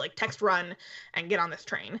was to like text Run and get on this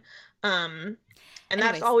train. And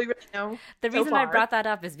that's all we really know. The reason I brought that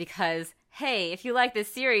up is because, hey, if you like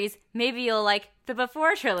this series, maybe you'll like the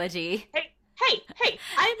Before trilogy. Hey,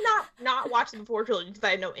 I have not watched the Before trilogy because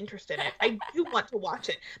I have no interest in it. I do want to watch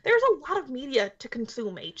it. There's a lot of media to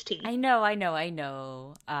consume, HT. I know.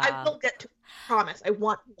 I will get to promise. I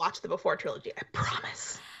want to watch the Before trilogy. I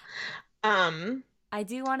promise. I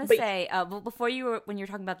do want to say, before when you were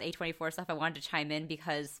talking about the A24 stuff, I wanted to chime in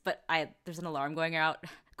because, there's an alarm going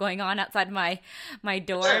on outside my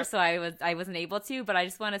door, so I wasn't able to. But I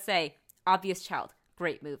just want to say, Obvious Child,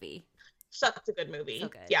 great movie. Such a good movie. So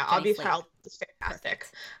good. Yeah, Obvious Child is fantastic.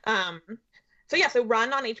 So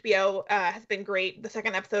Run on HBO has been great. The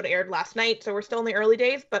second episode aired last night, so we're still in the early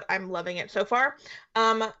days, but I'm loving it so far.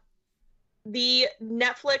 The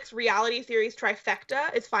Netflix reality series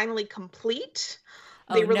Trifecta is finally complete.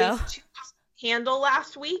 They released Too Hot to Handle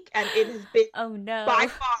last week, and it has been by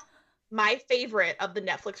far my favorite of the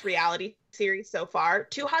Netflix reality series so far.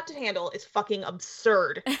 Too Hot to Handle is fucking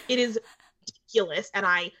absurd. It is ridiculous, and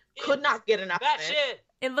I could not get enough of it.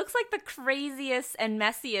 It looks like the craziest and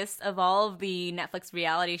messiest of all of the Netflix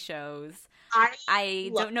reality shows.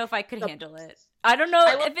 I don't know if I could handle it. I don't know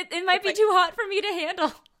if it might be too hot for me to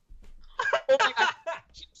handle. Oh my God.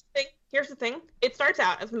 Here's the thing. It starts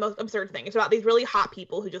out as the most absurd thing. It's about these really hot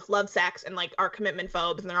people who just love sex and like are commitment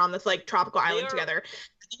phobes, and they're on this like tropical island together.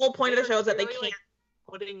 The whole point of the show is that they can't.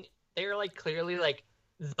 They're like clearly like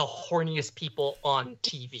the horniest people on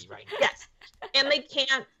TV right now. Yes, and they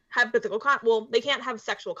can't have they can't have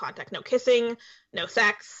sexual contact. No kissing, no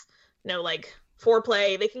sex, no like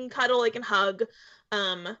foreplay. They can cuddle, they can hug.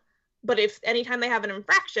 But if anytime they have an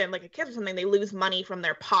infraction, like a kiss or something, they lose money from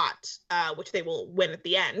their pot, which they will win at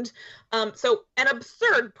the end. So an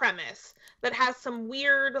absurd premise that has some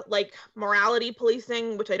weird like morality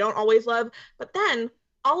policing, which I don't always love. But then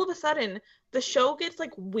all of a sudden, the show gets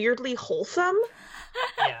like weirdly wholesome.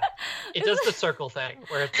 Yeah, it does the circle thing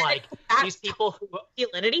where it's like these people who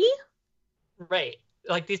masculinity, right?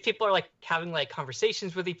 Like these people are like having like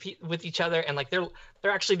conversations with each other, and like they're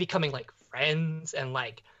actually becoming like friends, and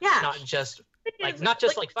like not just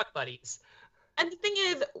like fuck buddies. And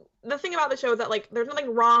the thing about the show is that like there's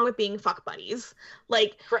nothing wrong with being fuck buddies.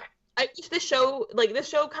 Like, correct. This show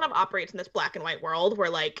kind of operates in this black and white world where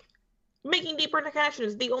like making deeper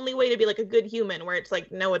connections is the only way to be like a good human, where it's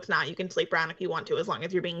like, no, it's not. You can sleep around if you want to, as long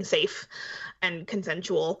as you're being safe and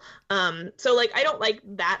consensual. So like I don't like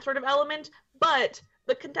that sort of element, but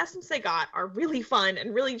the contestants they got are really fun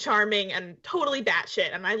and really charming and totally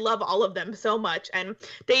batshit, and I love all of them so much. And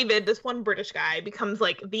David, this one British guy, becomes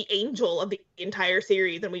like the angel of the entire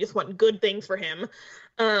series, and we just want good things for him.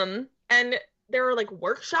 And there are like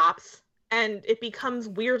workshops, and it becomes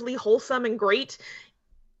weirdly wholesome and great,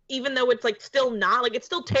 even though it's like still not like it's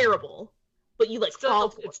still terrible, but you like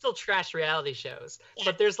it's still trash reality shows. Yeah.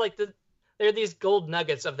 But there's like there are these gold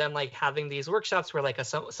nuggets of them like having these workshops where like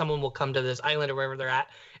someone will come to this island or wherever they're at,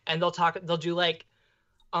 and they'll do like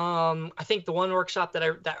I think the one workshop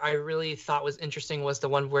that I really thought was interesting was the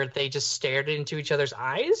one where they just stared into each other's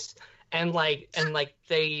eyes, and then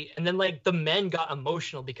the men got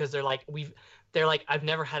emotional because they're like I've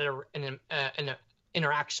never had an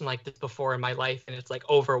interaction like this before in my life, and it's like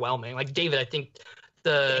overwhelming. Like David, I think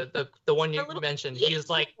the one you mentioned, he's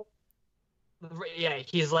like, yeah,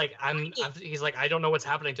 he's like I don't know what's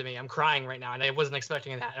happening to me. I'm crying right now, and I wasn't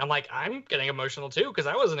expecting that. And I'm like, I'm getting emotional too because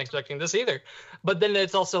I wasn't expecting this either. But then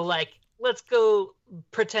it's also like, let's go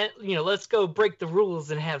pretend, let's go break the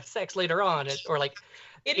rules and have sex later on, or like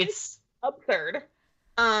it's absurd.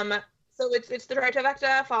 So it's the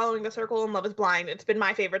Trifecta, Following the Circle, and Love is Blind. It's been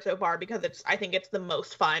my favorite so far because I think it's the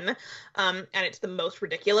most fun, and it's the most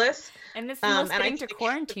ridiculous. And it's the most fitting to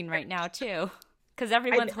quarantine right now too, because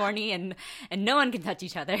everyone's horny and no one can touch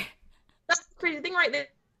each other. That's the crazy thing, right?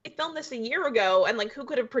 They filmed this a year ago, and like who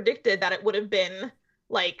could have predicted that it would have been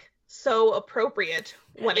like so appropriate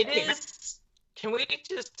when it came out? Can we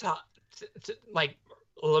just talk like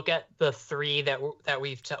look at the three that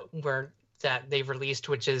they've released,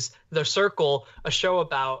 which is The Circle, a show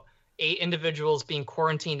about 8 individuals being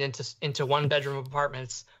quarantined into one bedroom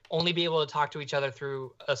apartments, only be able to talk to each other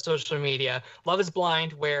through social media. Love is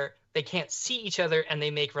Blind, where they can't see each other and they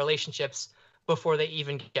make relationships before they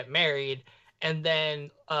even get married. And then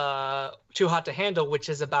Too Hot to Handle, which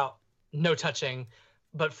is about no touching,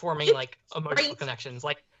 but forming like emotional connections.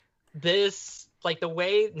 Like this, like the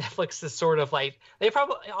way Netflix is sort of like, they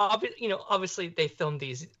probably, obviously they filmed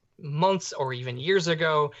these months or even years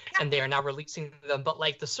ago, and they are now releasing them. But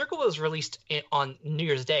like The Circle was released on New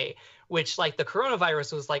Year's Day, which like the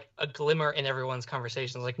coronavirus was like a glimmer in everyone's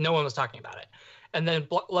conversations. Like no one was talking about it. And then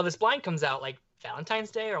Love is Blind comes out like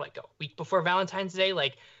Valentine's Day or like a week before Valentine's Day.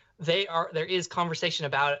 Like there is conversation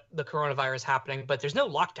about the coronavirus happening, but there's no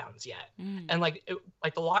lockdowns yet. And like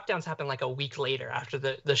the lockdowns happen like a week later after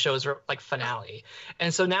the show's like finale.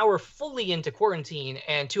 And so now we're fully into quarantine,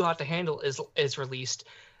 and Too Hot to Handle is released.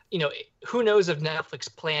 You know, who knows if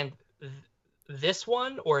Netflix planned this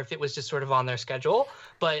one or if it was just sort of on their schedule,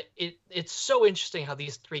 but it's so interesting how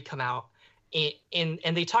these three come out and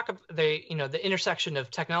they talk the intersection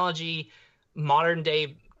of technology, modern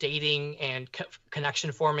day dating, and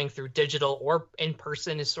connection forming through digital or in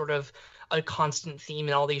person is sort of a constant theme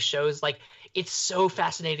in all these shows. Like, it's so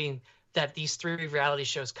fascinating that these three reality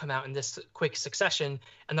shows come out in this quick succession,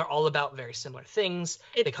 and they're all about very similar things.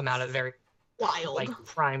 They come out at very wild, like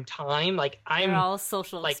prime time. Like, they're all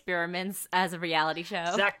social experiments as a reality show.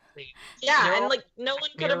 Exactly. Yeah, and like no one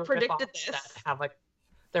could have predicted this. That have like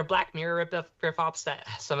they're Black Mirror rip-offs that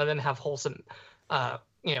some of them have wholesome,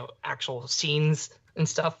 actual scenes and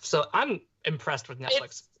stuff. So I'm impressed with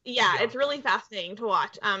Netflix. It's really fascinating to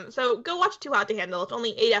watch. So go watch Too Hot to Handle. It's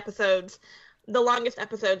only 8 episodes. The longest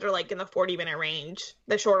episodes are like in the 40-minute range.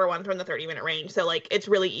 The shorter ones are in the 30-minute range. So like it's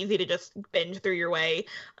really easy to just binge through your way.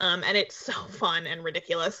 And it's so fun and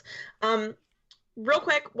ridiculous. Real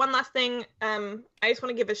quick, one last thing. I just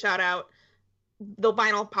want to give a shout out. The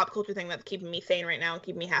final pop culture thing that's keeping me sane right now and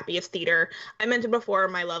keeping me happy is theater. I mentioned before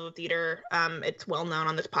my love of theater. It's well known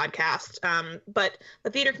on this podcast. But the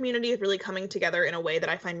theater community is really coming together in a way that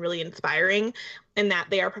I find really inspiring, in that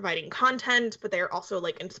they are providing content, but they are also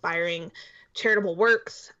like inspiring charitable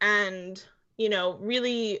works and,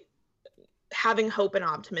 really having hope and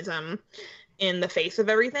optimism in the face of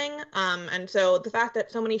everything. And so the fact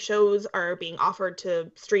that so many shows are being offered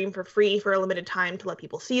to stream for free for a limited time to let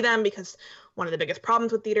people see them, because one of the biggest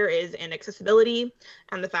problems with theater is inaccessibility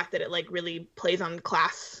and the fact that it like really plays on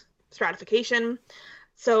class stratification.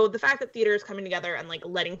 So the fact that theater is coming together and like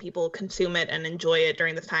letting people consume it and enjoy it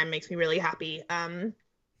during this time makes me really happy.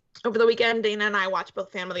 Over the weekend, Dana and I watched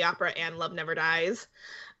both Phantom of the Opera and Love Never Dies.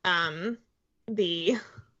 Andrew Lloyd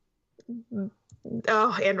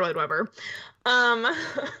Webber. And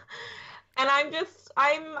I'm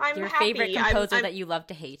your happy. Favorite composer that you love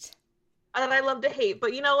to hate. That I love to hate.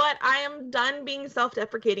 But you know what? I am done being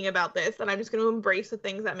self-deprecating about this, and I'm just going to embrace the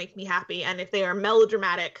things that make me happy. And if they are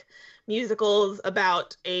melodramatic musicals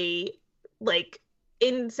about a like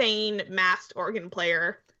insane masked organ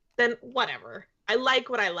player, then whatever. I like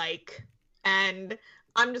what I like, and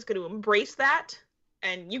I'm just going to embrace that,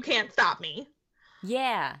 and you can't stop me.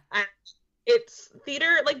 Yeah. And it's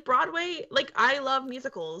theater, like Broadway, like I love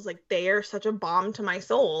musicals. Like they are such a balm to my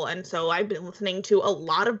soul. And so I've been listening to a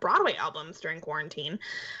lot of Broadway albums during quarantine.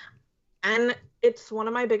 And it's one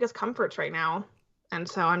of my biggest comforts right now. And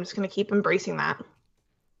so I'm just going to keep embracing that.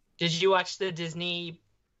 Did you watch the Disney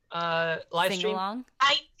live stream? Along?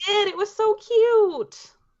 I did. It was so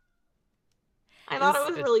cute. I thought it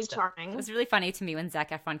was really charming. It was really funny to me when Zac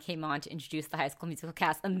Efron came on to introduce the High School Musical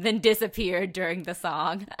cast and then disappeared during the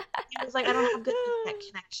song. He was like, I don't have good internet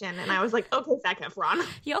connection. And I was like, okay, Zac Efron.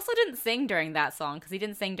 He also didn't sing during that song because he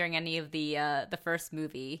didn't sing during any of the first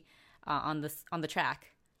movie on the track.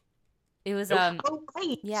 It was right.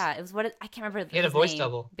 Yeah, it was I can't remember. He had a voice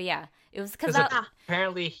double. But yeah, it was because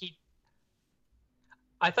apparently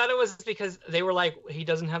I thought it was because they were like, he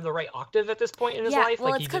doesn't have the right octave at this point in his life.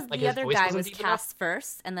 Well, like, it's because the other guy was cast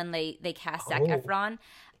first, and then they cast Zac Efron.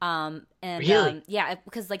 Really?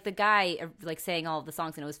 Because like the guy like sang all of the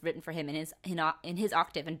songs, and it was written for him in his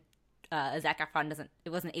octave, and Zac Efron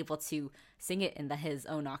wasn't able to sing it in his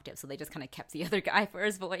own octave, so they just kind of kept the other guy for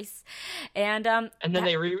his voice. And then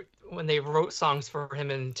when they wrote songs for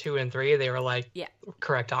him in 2 and 3, they were like,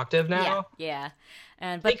 correct octave now. Yeah.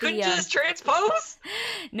 But they couldn't just transpose?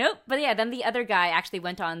 Nope. But yeah, then the other guy actually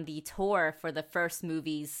went on the tour for the first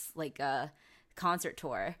movie's concert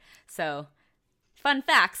tour. So, fun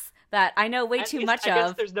facts that I know way too much of. I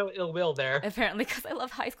guess there's no ill will there. Apparently, because I love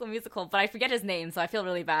High School Musical, but I forget his name, so I feel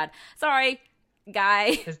really bad. Sorry,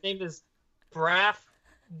 guy. His name is Braff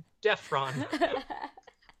Defron.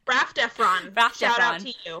 Braff Defron. Shout out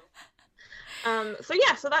to you.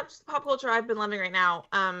 So that's pop culture I've been loving right now.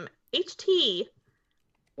 HT,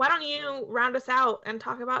 why don't you round us out and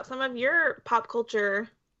talk about some of your pop culture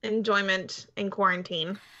enjoyment in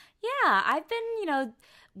quarantine? Yeah, I've been,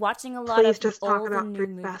 watching a lot of just talk old about and new Fruit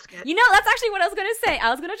movies. Basket. That's actually what I was going to say. I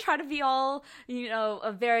was going to try to be all,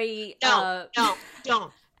 a very...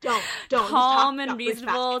 Don't. Calm and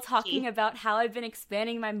reasonable, talking about how I've been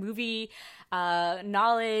expanding my movie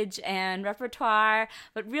knowledge and repertoire,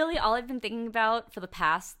 but really all I've been thinking about for the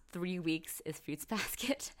past 3 weeks is Fruits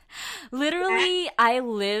Basket. Literally, I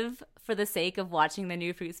live for the sake of watching the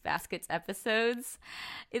new Fruits Baskets episodes.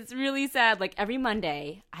 It's really sad. Like every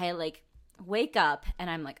Monday, I like wake up and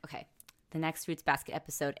I'm like, okay, the next Fruits Basket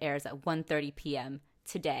episode airs at 1:30 p.m.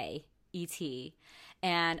 today, ET.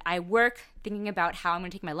 And I work thinking about how I'm going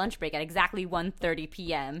to take my lunch break at exactly 1:30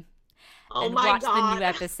 p.m. and watch the new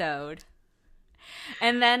episode.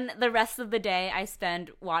 And then the rest of the day I spend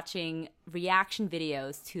watching reaction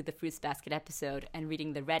videos to the Fruits Basket episode and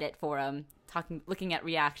reading the Reddit forum, looking at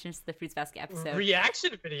reactions to the Fruits Basket episode.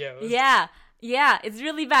 Reaction videos? Yeah, it's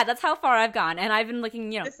really bad. That's how far I've gone. And I've been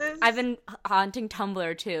looking, I've been haunting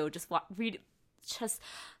Tumblr too, just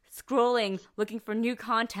scrolling, looking for new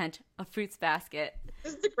content of Fruits Basket.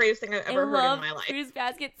 This is the greatest thing I've ever heard in my life. Fruits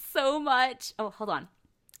Basket so much. Oh, hold on.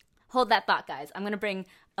 Hold that thought, guys. I'm going to bring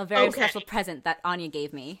a very special present that Anya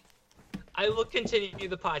gave me. I will continue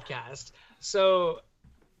the podcast. So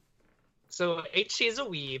HC is a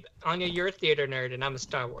weeb. Anya, you're a theater nerd, and I'm a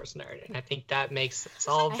Star Wars nerd, and I think that makes us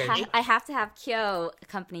all very. I have to have Kyo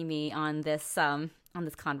accompany me on this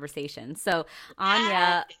conversation. So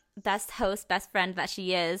Anya, best host, best friend that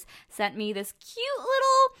she is, sent me this cute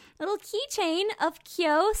little keychain of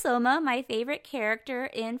Kyo Soma, my favorite character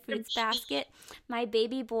in Fruits Basket, my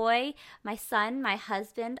baby boy, my son, my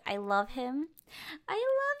husband. I love him.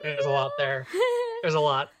 There's a lot there. There's a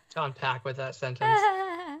lot to unpack with that sentence.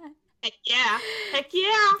 Heck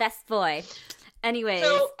yeah. Best boy. Anyways.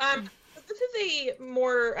 So, this is a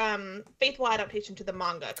more faithful adaptation to the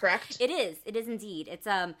manga, correct? It is indeed. It's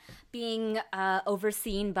being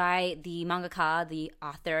overseen by the mangaka, the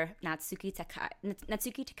author Natsuki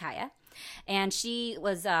Takaya, and she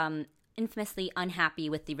was infamously unhappy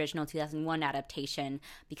with the original 2001 adaptation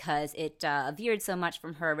because it veered so much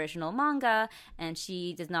from her original manga, and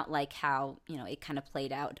she does not like how it kind of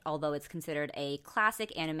played out, although it's considered a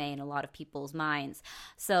classic anime in a lot of people's minds.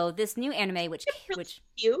 So this new anime, which cute,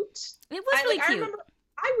 it was really cute.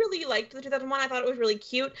 I really liked the 2001. I thought it was really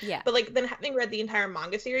cute. Yeah. But then having read the entire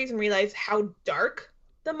manga series and realized how dark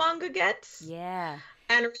the manga gets. Yeah.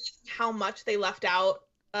 And how much they left out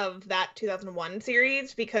of that 2001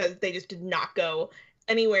 series because they just did not go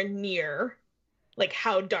anywhere near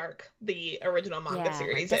how dark the original manga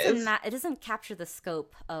series is. It doesn't capture the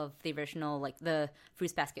scope of the original, the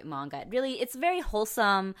Fruits Basket manga. It's very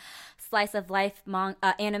wholesome slice of life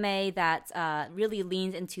anime that really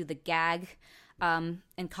leans into the gag and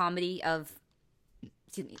comedy of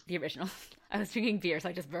the original. I was drinking beer, so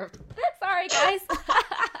I just burped. Sorry, guys.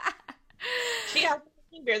 She has been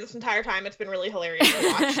drinking beer this entire time. It's been really hilarious to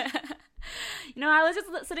watch. I was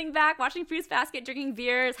just sitting back watching Fruits Basket, drinking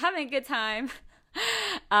beers, having a good time.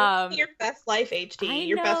 Your best life, HT.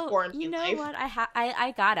 Your best quarantine life. You know what?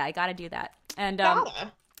 I gotta do that. And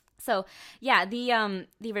so yeah, the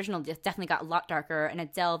original definitely got a lot darker, and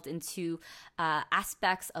it delved into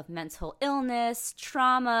aspects of mental illness,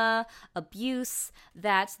 trauma, abuse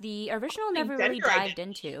that the original never really dived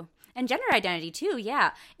into. And gender identity too,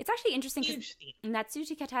 yeah. It's actually interesting because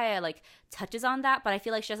Natsuki Kataya touches on that, but I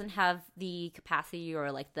feel like she doesn't have the capacity or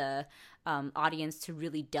the audience to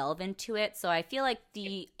really delve into it. So I feel like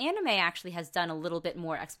the anime actually has done a little bit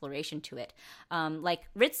more exploration to it. Like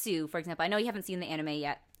Ritsu, for example. I know you haven't seen the anime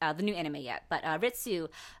yet, the new anime yet, but Ritsu,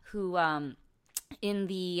 who in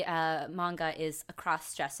the manga is a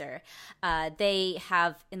cross-dresser. They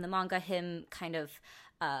have in the manga him kind of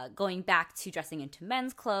going back to dressing into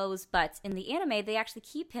men's clothes, but in the anime they actually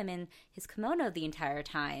keep him in his kimono the entire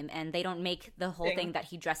time, and they don't make the whole thing that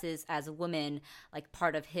he dresses as a woman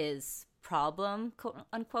part part problem, quote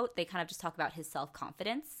unquote. They kind of just talk about his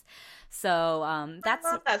self-confidence. So that's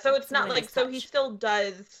I love that. So it's not really so he still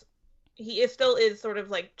is sort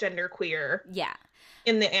of gender queer,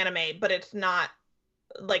 in the anime, but it's not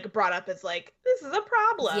brought up as this is a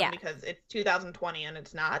problem because it's 2020 and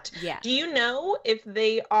it's not. Do you know if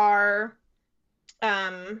they are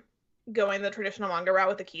going the traditional manga route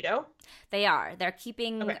with Aikido? They are. They're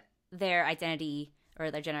keeping their identity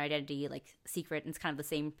or their gender identity secret, and it's kind of the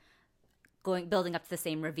same, building up to the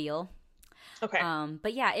same reveal.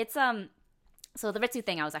 But yeah, it's so the Ritsu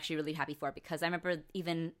thing I was actually really happy for, because I remember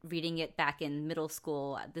even reading it back in middle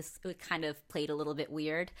school. It kind of played a little bit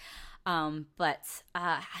weird. But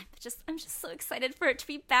I'm just so excited for it to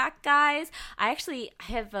be back, guys. I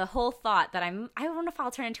have a whole thought that I don't know if I'll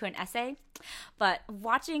turn into an essay, but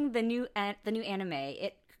watching the new anime,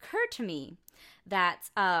 it occurred to me that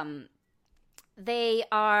they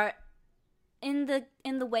are in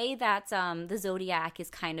the way that the Zodiac is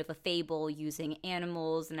kind of a fable using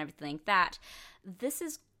animals and everything like that. This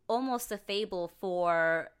is almost a fable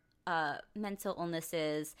for mental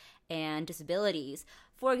illnesses and disabilities.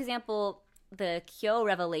 For example, the Kyo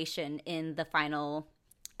revelation in the final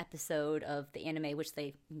episode of the anime, which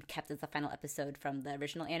they kept as the final episode from the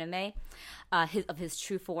original anime, of his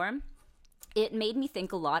true form, it made me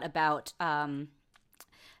think a lot about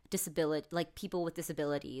disability, like people with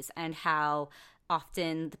disabilities, and how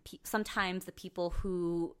often sometimes the people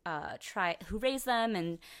who raise them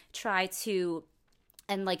and try to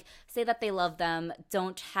and like say that they love them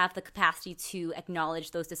don't have the capacity to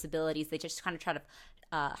acknowledge those disabilities. They just kind of try to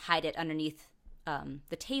hide it underneath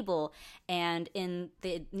the table. And in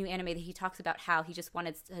the new anime, he talks about how he just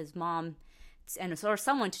wanted his mom or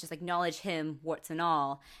someone to just acknowledge him, warts and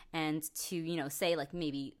all, and to, you know, say like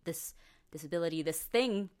maybe this disability, this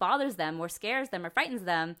thing bothers them or scares them or frightens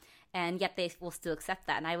them, and yet they will still accept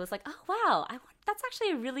that. And I was like, oh wow, that's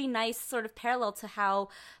actually a really nice sort of parallel to how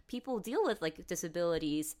people deal with like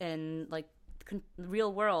disabilities in like the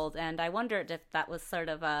real world. And I wondered if that was sort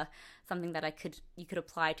of something that you could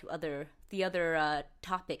apply to the other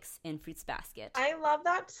topics in Fruits Basket. I love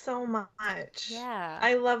that so much. Yeah,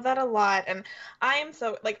 I love that a lot, and I am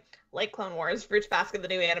so like Clone Wars, Fruits Basket, the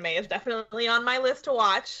new anime, is definitely on my list to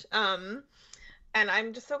watch. And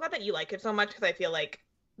I'm just so glad that you like it so much, because I feel like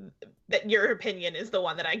that your opinion is the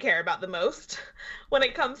one that I care about the most when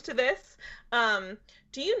it comes to this.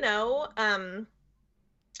 Do you know,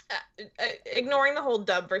 ignoring the whole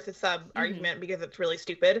dub versus sub argument because it's really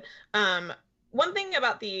stupid, one thing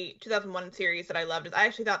about the 2001 series that I loved is I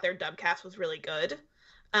actually thought their dub cast was really good.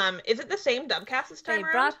 Is it the same dub cast this time around?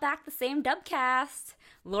 They brought back the same dub cast.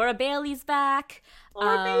 Laura Bailey's back.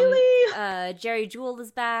 Laura Bailey! Jerry Jewell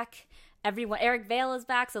is back. Everyone, Eric Vale is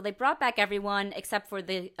back, so they brought back everyone except for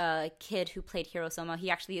the kid who played Hirosoma.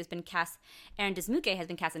 He actually has been cast. Aaron Desmuke has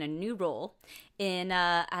been cast in a new role in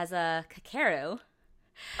as a Kakeru.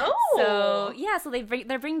 Oh, so yeah, so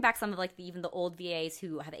they're bringing back some of like even the old VAs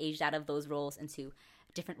who have aged out of those roles into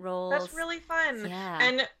different roles. That's really fun. Yeah.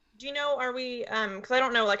 And do you know, are we because I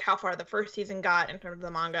don't know like how far the first season got in terms of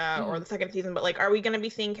the manga or the second season, but like are we going to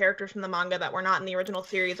be seeing characters from the manga that were not in the original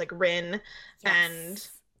series, like Rin and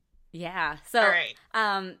yeah. So, right.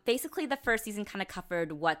 Basically the first season kind of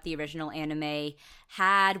covered what the original anime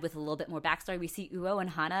had with a little bit more backstory. We see Uo and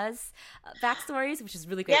Hana's backstories, which is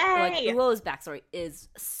really great. Yay! Like Uo's backstory is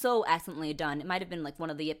so excellently done. It might have been like one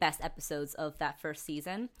of the best episodes of that first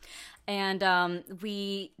season. And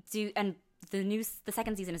the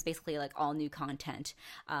second season is basically like all new content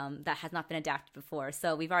that has not been adapted before.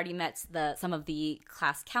 So we've already met some of the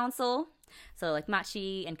class council. So like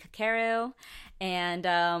Machi and Kakeru, and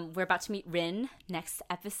we're about to meet Rin next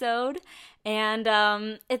episode, and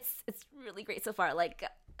it's really great so far. Like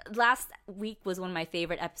last week was one of my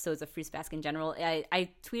favorite episodes of Fruits Basket in general. I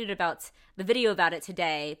tweeted about the video about it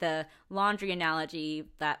today, the laundry analogy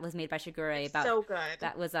that was made by Shigure about so good.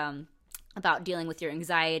 That was about dealing with your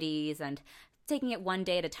anxieties and taking it one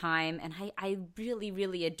day at a time. And I really,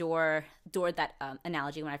 really adored that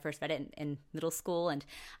analogy when I first read it in middle school, and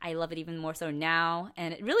I love it even more so now.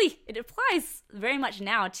 And it applies very much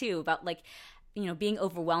now too, about like, you know, being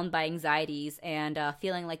overwhelmed by anxieties and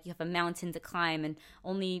feeling like you have a mountain to climb, and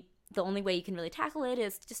the only way you can really tackle it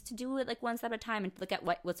is just to do it like one step at a time and look at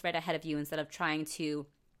what's right ahead of you instead of trying to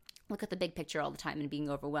look at the big picture all the time and being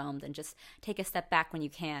overwhelmed, and just take a step back when you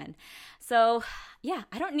can. So, yeah,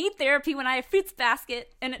 I don't need therapy when I have Fruits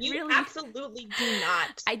Basket, and you absolutely do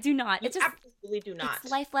not. I do not. You absolutely do not. Its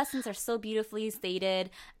life lessons are so beautifully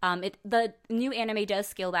stated. The new anime does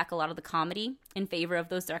scale back a lot of the comedy in favor of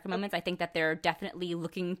those darker moments. I think that they're definitely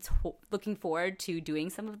looking forward to doing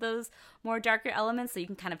some of those more darker elements. So you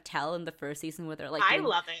can kind of tell in the first season where they're like, I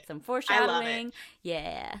love it. Some foreshadowing. I love it.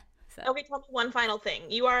 Yeah. So. Okay, tell me one final thing.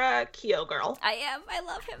 You are a Kyo girl. I am. I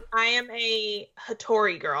love him. I am a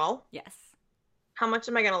Hattori girl. Yes. How much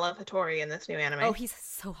am I going to love Hattori in this new anime? Oh, he's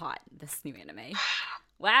so hot in this new anime.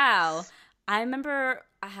 Wow. I remember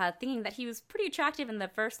thinking that he was pretty attractive in the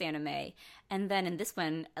first anime. And then in this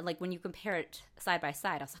one, like when you compare it side by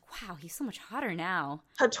side, I was like, wow, he's so much hotter now.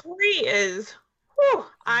 Hattori is, whew,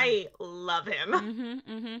 I love him.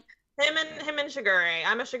 Mm-hmm, mm-hmm. Him and Shigure.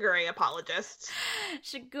 I'm a Shigure apologist.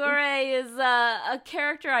 Shigure is a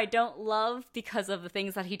character I don't love because of the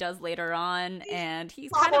things that he does later on, and he's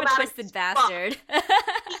kind of a twisted bastard.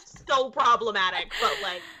 He's so problematic, but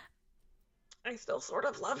like, I still sort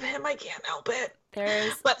of love him. I can't help it.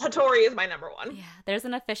 But Hattori is my number one. Yeah, there's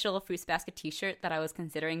an official Fruits Basket t-shirt that I was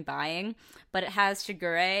considering buying, but it has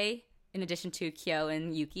Shigure in addition to Kyo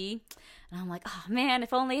and Yuki. And I'm like, oh man,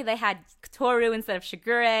 if only they had Toru instead of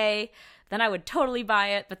Shigure, then I would totally buy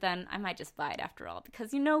it. But then I might just buy it after all,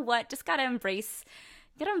 because you know what? Just gotta embrace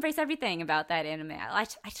everything about that anime. I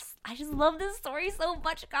just love this story so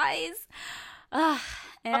much, guys.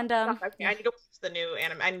 Okay, I need to watch the new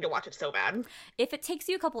anime. I need to watch it so bad. If it takes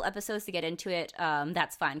you a couple episodes to get into it,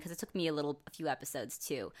 that's fine, because it took me a few episodes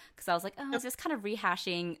too. Because I was like, oh, it's just kind of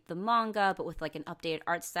rehashing the manga, but with like an updated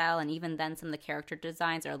art style, and even then, some of the character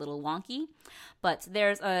designs are a little wonky. But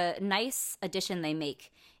there's a nice addition they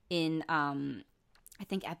make in, I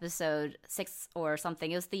think episode 6 or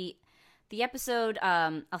something. It was the episode,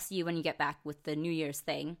 I'll See You When You Get Back, with the New Year's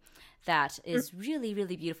thing, that is really,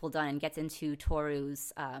 really beautiful done and gets into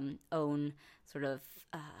Toru's own sort of,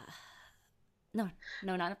 no,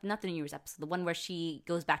 not the New Year's episode, the one where she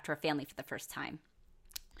goes back to her family for the first time.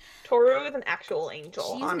 Toru is an actual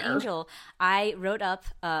angel. She's an angel. I wrote up,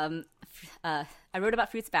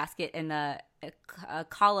 about Fruits Basket in a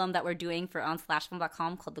column that we're doing for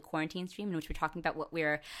on/film.com called The Quarantine Stream, in which we're talking about what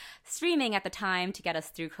we're streaming at the time to get us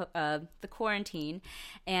through the quarantine.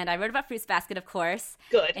 And I wrote about Fruits Basket, of course.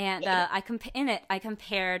 Good. And I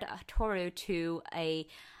compared Toru to a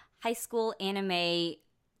high school anime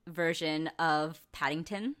version of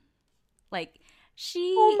Paddington. Like,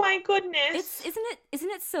 oh my goodness!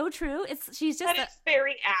 Isn't it so true? She's just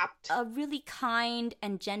very apt. A really kind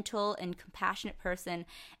and gentle and compassionate person,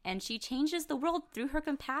 and she changes the world through her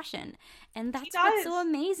compassion, and that's what's so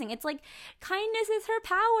amazing. It's like, kindness is her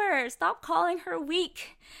power. Stop calling her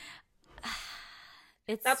weak.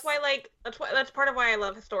 That's part of why I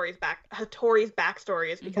love Hattori's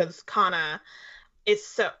backstory, is because Kana is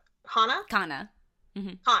so Kana.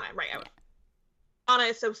 Mm-hmm. Kana, right? Yeah. Kana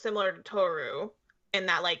is so similar to Toru, in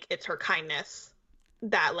that, like, it's her kindness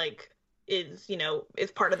that, like, is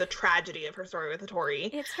part of the tragedy of her story with Hattori.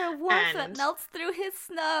 It's her warmth that melts through his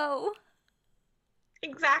snow.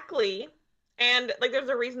 Exactly. And, like, there's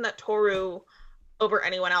a reason that Toru, over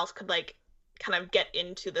anyone else, could, like, kind of get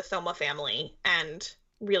into the Soma family and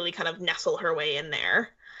really kind of nestle her way in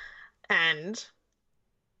there. And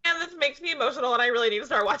this makes me emotional, and I really need to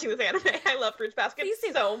start watching this anime. I love Fruits Basket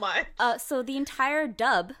so much. So the entire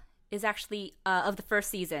dub is actually, of the first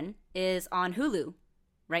season, is on Hulu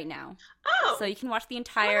right now. Oh! So you can watch the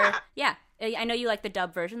entire... Yeah. I know you like the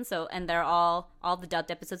dub version, and they're all the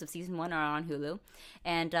dubbed episodes of season 1 are on Hulu.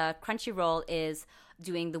 And Crunchyroll is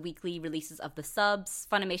doing the weekly releases of the subs.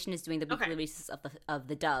 Funimation is doing the weekly releases of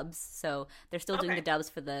the dubs. So they're still doing the dubs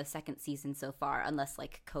for the second season so far, unless,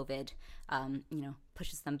 like, COVID,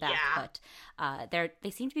 pushes them back. Yeah. But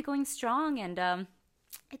they seem to be going strong, and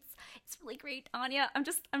it's really great, Anya.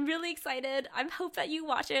 I'm really excited. I hope that you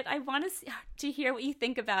watch it. I want to hear what you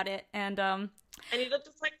think about it, and I need to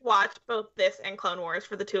just, like, watch both this and Clone Wars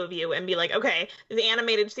for the two of you and be like, okay, the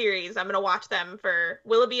animated series, I'm gonna watch them for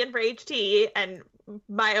Willoughby and for HT and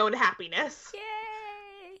my own happiness.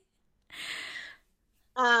 Yay!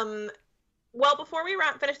 Well, before we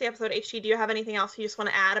finish the episode, HT, do you have anything else you just want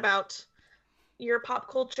to add about your pop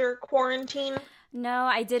culture quarantine? No,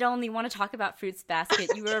 I did only want to talk about Fruits Basket.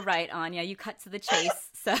 You were right, Anya. You cut to the chase,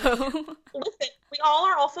 so... Listen, we all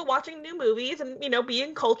are also watching new movies and,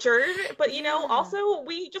 being cultured, but, also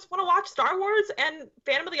we just want to watch Star Wars and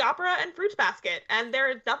Phantom of the Opera and Fruits Basket, and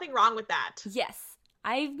there is nothing wrong with that. Yes.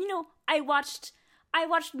 I watched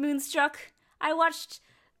Moonstruck. I watched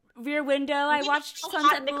Rear Window. I watched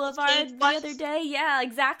Sunset Boulevard the other day. Yeah,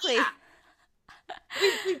 exactly. Yeah.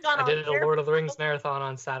 I did a Lord of the Rings marathon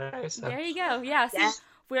on Saturday. So. There you go. Yeah, so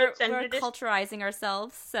we're culturizing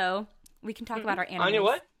ourselves, so we can talk about our animes. Anya,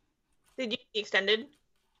 what? Did you see extended?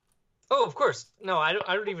 Oh, of course. No, I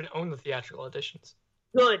don't even own the theatrical editions.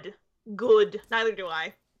 Good. Neither do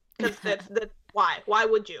I. Because that's why. Why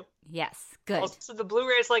would you? Yes, good. Also, the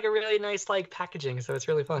Blu-ray is like a really nice packaging, so it's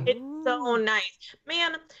really fun. It's so nice,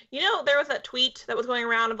 man. There was that tweet that was going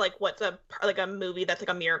around of like, what's a movie that's like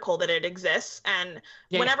a miracle that it exists, and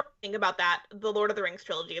whenever I think about that, the Lord of the Rings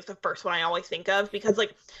trilogy is the first one I always think of, because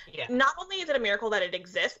not only is it a miracle that it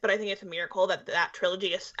exists, but I think it's a miracle that that trilogy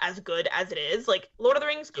is as good as it is. Like, Lord of the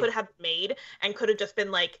Rings could have been made and could have just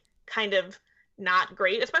been like kind of not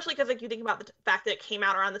great, especially because like you think about the fact that it came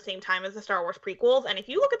out around the same time as the Star Wars prequels, and if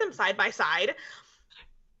you look at them side by side,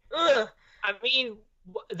 I mean,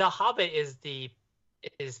 The Hobbit is the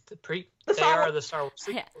Star Wars prequels.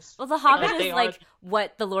 Yeah. Well, The Hobbit is like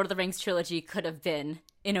what the Lord of the Rings trilogy could have been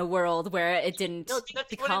in a world where it didn't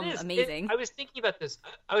become amazing. I was thinking about this.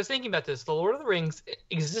 The Lord of the Rings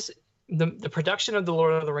exists. The production of the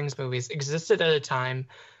Lord of the Rings movies existed at a time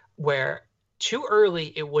where too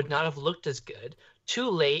early, it would not have looked as good.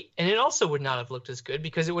 Too late, and it also would not have looked as good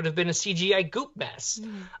because it would have been a CGI goop mess,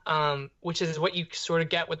 which is what you sort of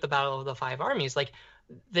get with the Battle of the Five Armies. Like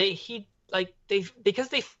because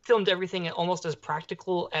they filmed everything almost as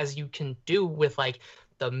practical as you can do with like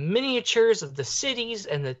the miniatures of the cities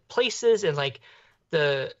and the places and like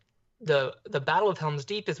the the Battle of Helm's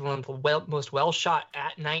Deep is one of the most well shot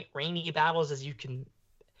at night rainy battles as you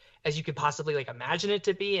could possibly like imagine it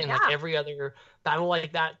to be, and like every other battle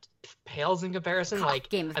like that pales in comparison. Like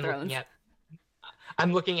Game of Thrones.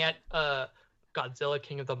 I'm looking at Godzilla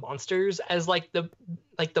King of the Monsters as like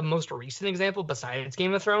the most recent example besides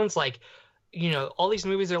Game of Thrones. Like, you know, all these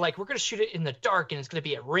movies are like, we're gonna shoot it in the dark and it's gonna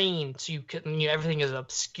be at rain, so everything is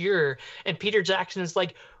obscure. And Peter Jackson is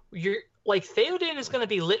like, you're like, Theoden is gonna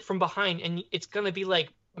be lit from behind and it's gonna be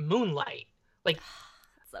like moonlight. Like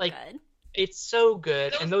So like good. it's so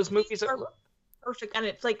good. And those movies are perfect, and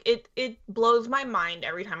it's like it blows my mind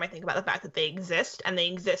every time I think about the fact that they exist, and they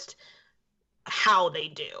exist how they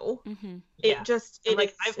do. Mm-hmm.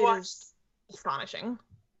 I've watched astonishing.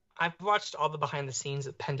 I've watched all the behind the scenes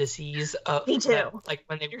appendices. Me too. Like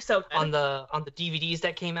when they You're so good. on the DVDs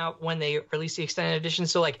that came out when they released the extended edition.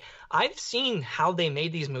 So like I've seen how they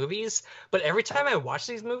made these movies, but every time I watch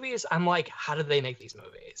these movies, I'm like, how did they make these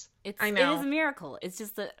movies? I know. It is a miracle. It's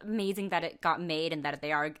just amazing that it got made and that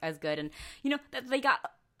they are as good, and you know that they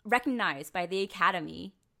got recognized by the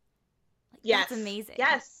Academy. Yes. That's amazing.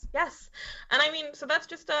 Yes. And I mean, so that's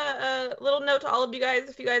just a little note to all of you guys.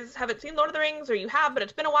 If you guys haven't seen Lord of the Rings, or you have, but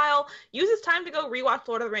it's been a while, use this time to go rewatch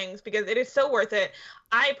Lord of the Rings, because it is so worth it.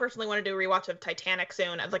 I personally want to do a rewatch of Titanic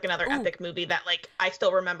soon as like another epic movie that like I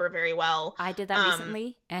still remember very well. I did that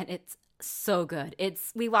recently, and it's so good.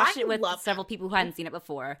 We watched it with several people who hadn't seen it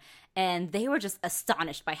before, and they were just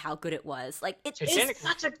astonished by how good it was. Like it's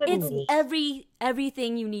such a good movie. It's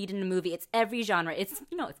everything you need in a movie. It's every genre. It's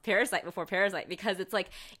it's Parasite before Parasite, because it's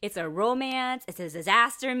like it's a romance, it's a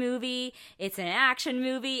disaster movie, it's an action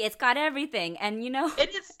movie. It's got everything, and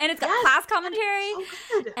it is, and it's got class commentary,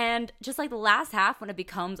 so good. And just like the last half when it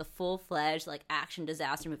becomes a full-fledged like action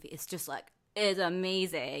disaster movie, it's just like it's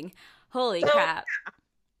amazing. Holy crap. Yeah.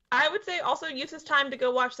 I would say also use this time to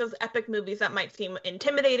go watch those epic movies that might seem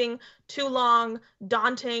intimidating, too long,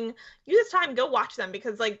 daunting. Use this time, go watch them,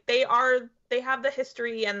 because like they have the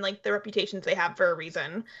history and like the reputations they have for a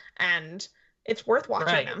reason, and it's worth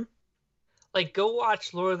watching them. Like go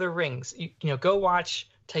watch Lord of the Rings. Go watch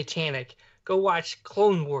Titanic. Go watch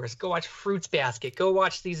Clone Wars. Go watch Fruits Basket. Go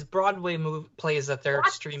watch these Broadway plays that they're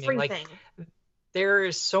streaming. Everything. Like there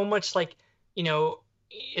is so much like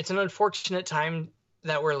it's an unfortunate time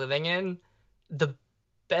that we're living in. The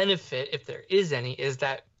benefit, if there is any, is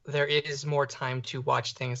that there is more time to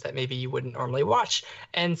watch things that maybe you wouldn't normally watch,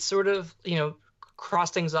 and sort of cross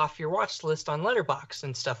things off your watch list on Letterboxd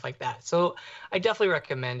and stuff like that. So I definitely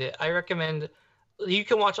recommend it. I recommend you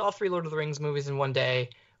can watch all 3 Lord of the Rings movies in one day.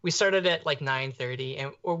 We started at like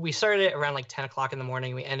 9:30, or we started at around like 10 o'clock in the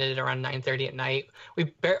morning. We ended it around 9:30 at night.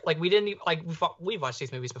 We've watched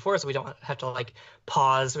these movies before, so we don't have to like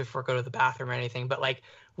pause before go to the bathroom or anything. But like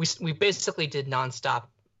we basically did nonstop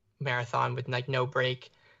marathon with like no break.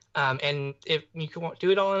 And if you can do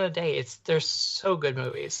it all in a day, they're so good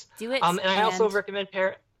movies. Do it. And I also recommend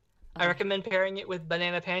I recommend pairing it with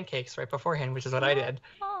banana pancakes right beforehand, which is what I did.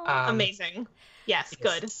 Amazing. Yes,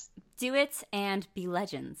 good. Do it and be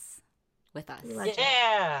legends with us.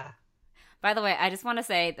 Yeah. By the way, I just want to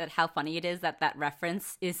say that how funny it is that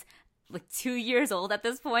reference is like 2 years old at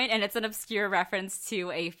this point, and it's an obscure reference to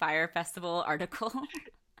a Fire Festival article.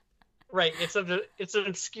 Right. It's an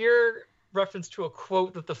obscure reference to a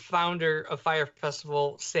quote that the founder of Fire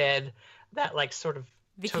Festival said that like sort of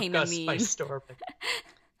became took a us meme by storm.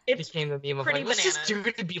 It became the meme of like, let's just do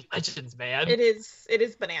it and be legends, man. It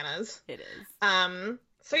is bananas. It is.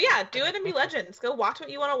 So yeah, do it and be legends. Go watch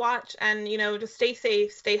what you want to watch, and just stay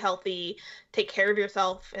safe, stay healthy, take care of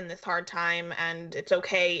yourself in this hard time, and it's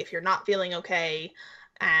okay if you're not feeling okay.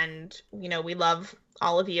 And we love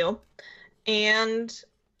all of you. And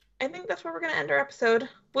I think that's where we're gonna end our episode.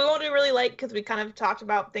 We won't do really like, because we kind of talked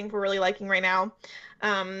about things we're really liking right now.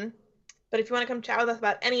 But if you want to come chat with us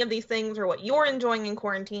about any of these things or what you're enjoying in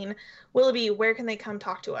quarantine, Willoughby, where can they come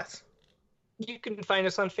talk to us? You can find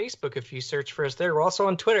us on Facebook if you search for us there. We're also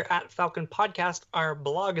on Twitter at Falcon Podcast. Our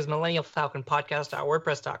blog is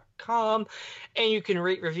millennialfalconpodcast.wordpress.com. And you can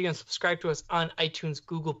rate, review, and subscribe to us on iTunes,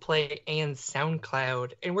 Google Play, and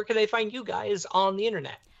SoundCloud. And where can they find you guys on the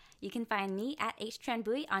internet? You can find me at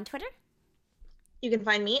HTrendBui on Twitter. You can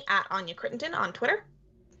find me at Anya Crittenden on Twitter.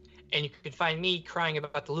 And you can find me crying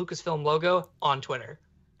about the Lucasfilm logo on Twitter.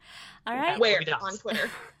 All right. Where on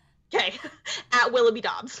Twitter? Okay. At Willoughby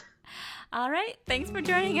Dobbs. All right. Thanks for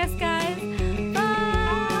joining us, guys.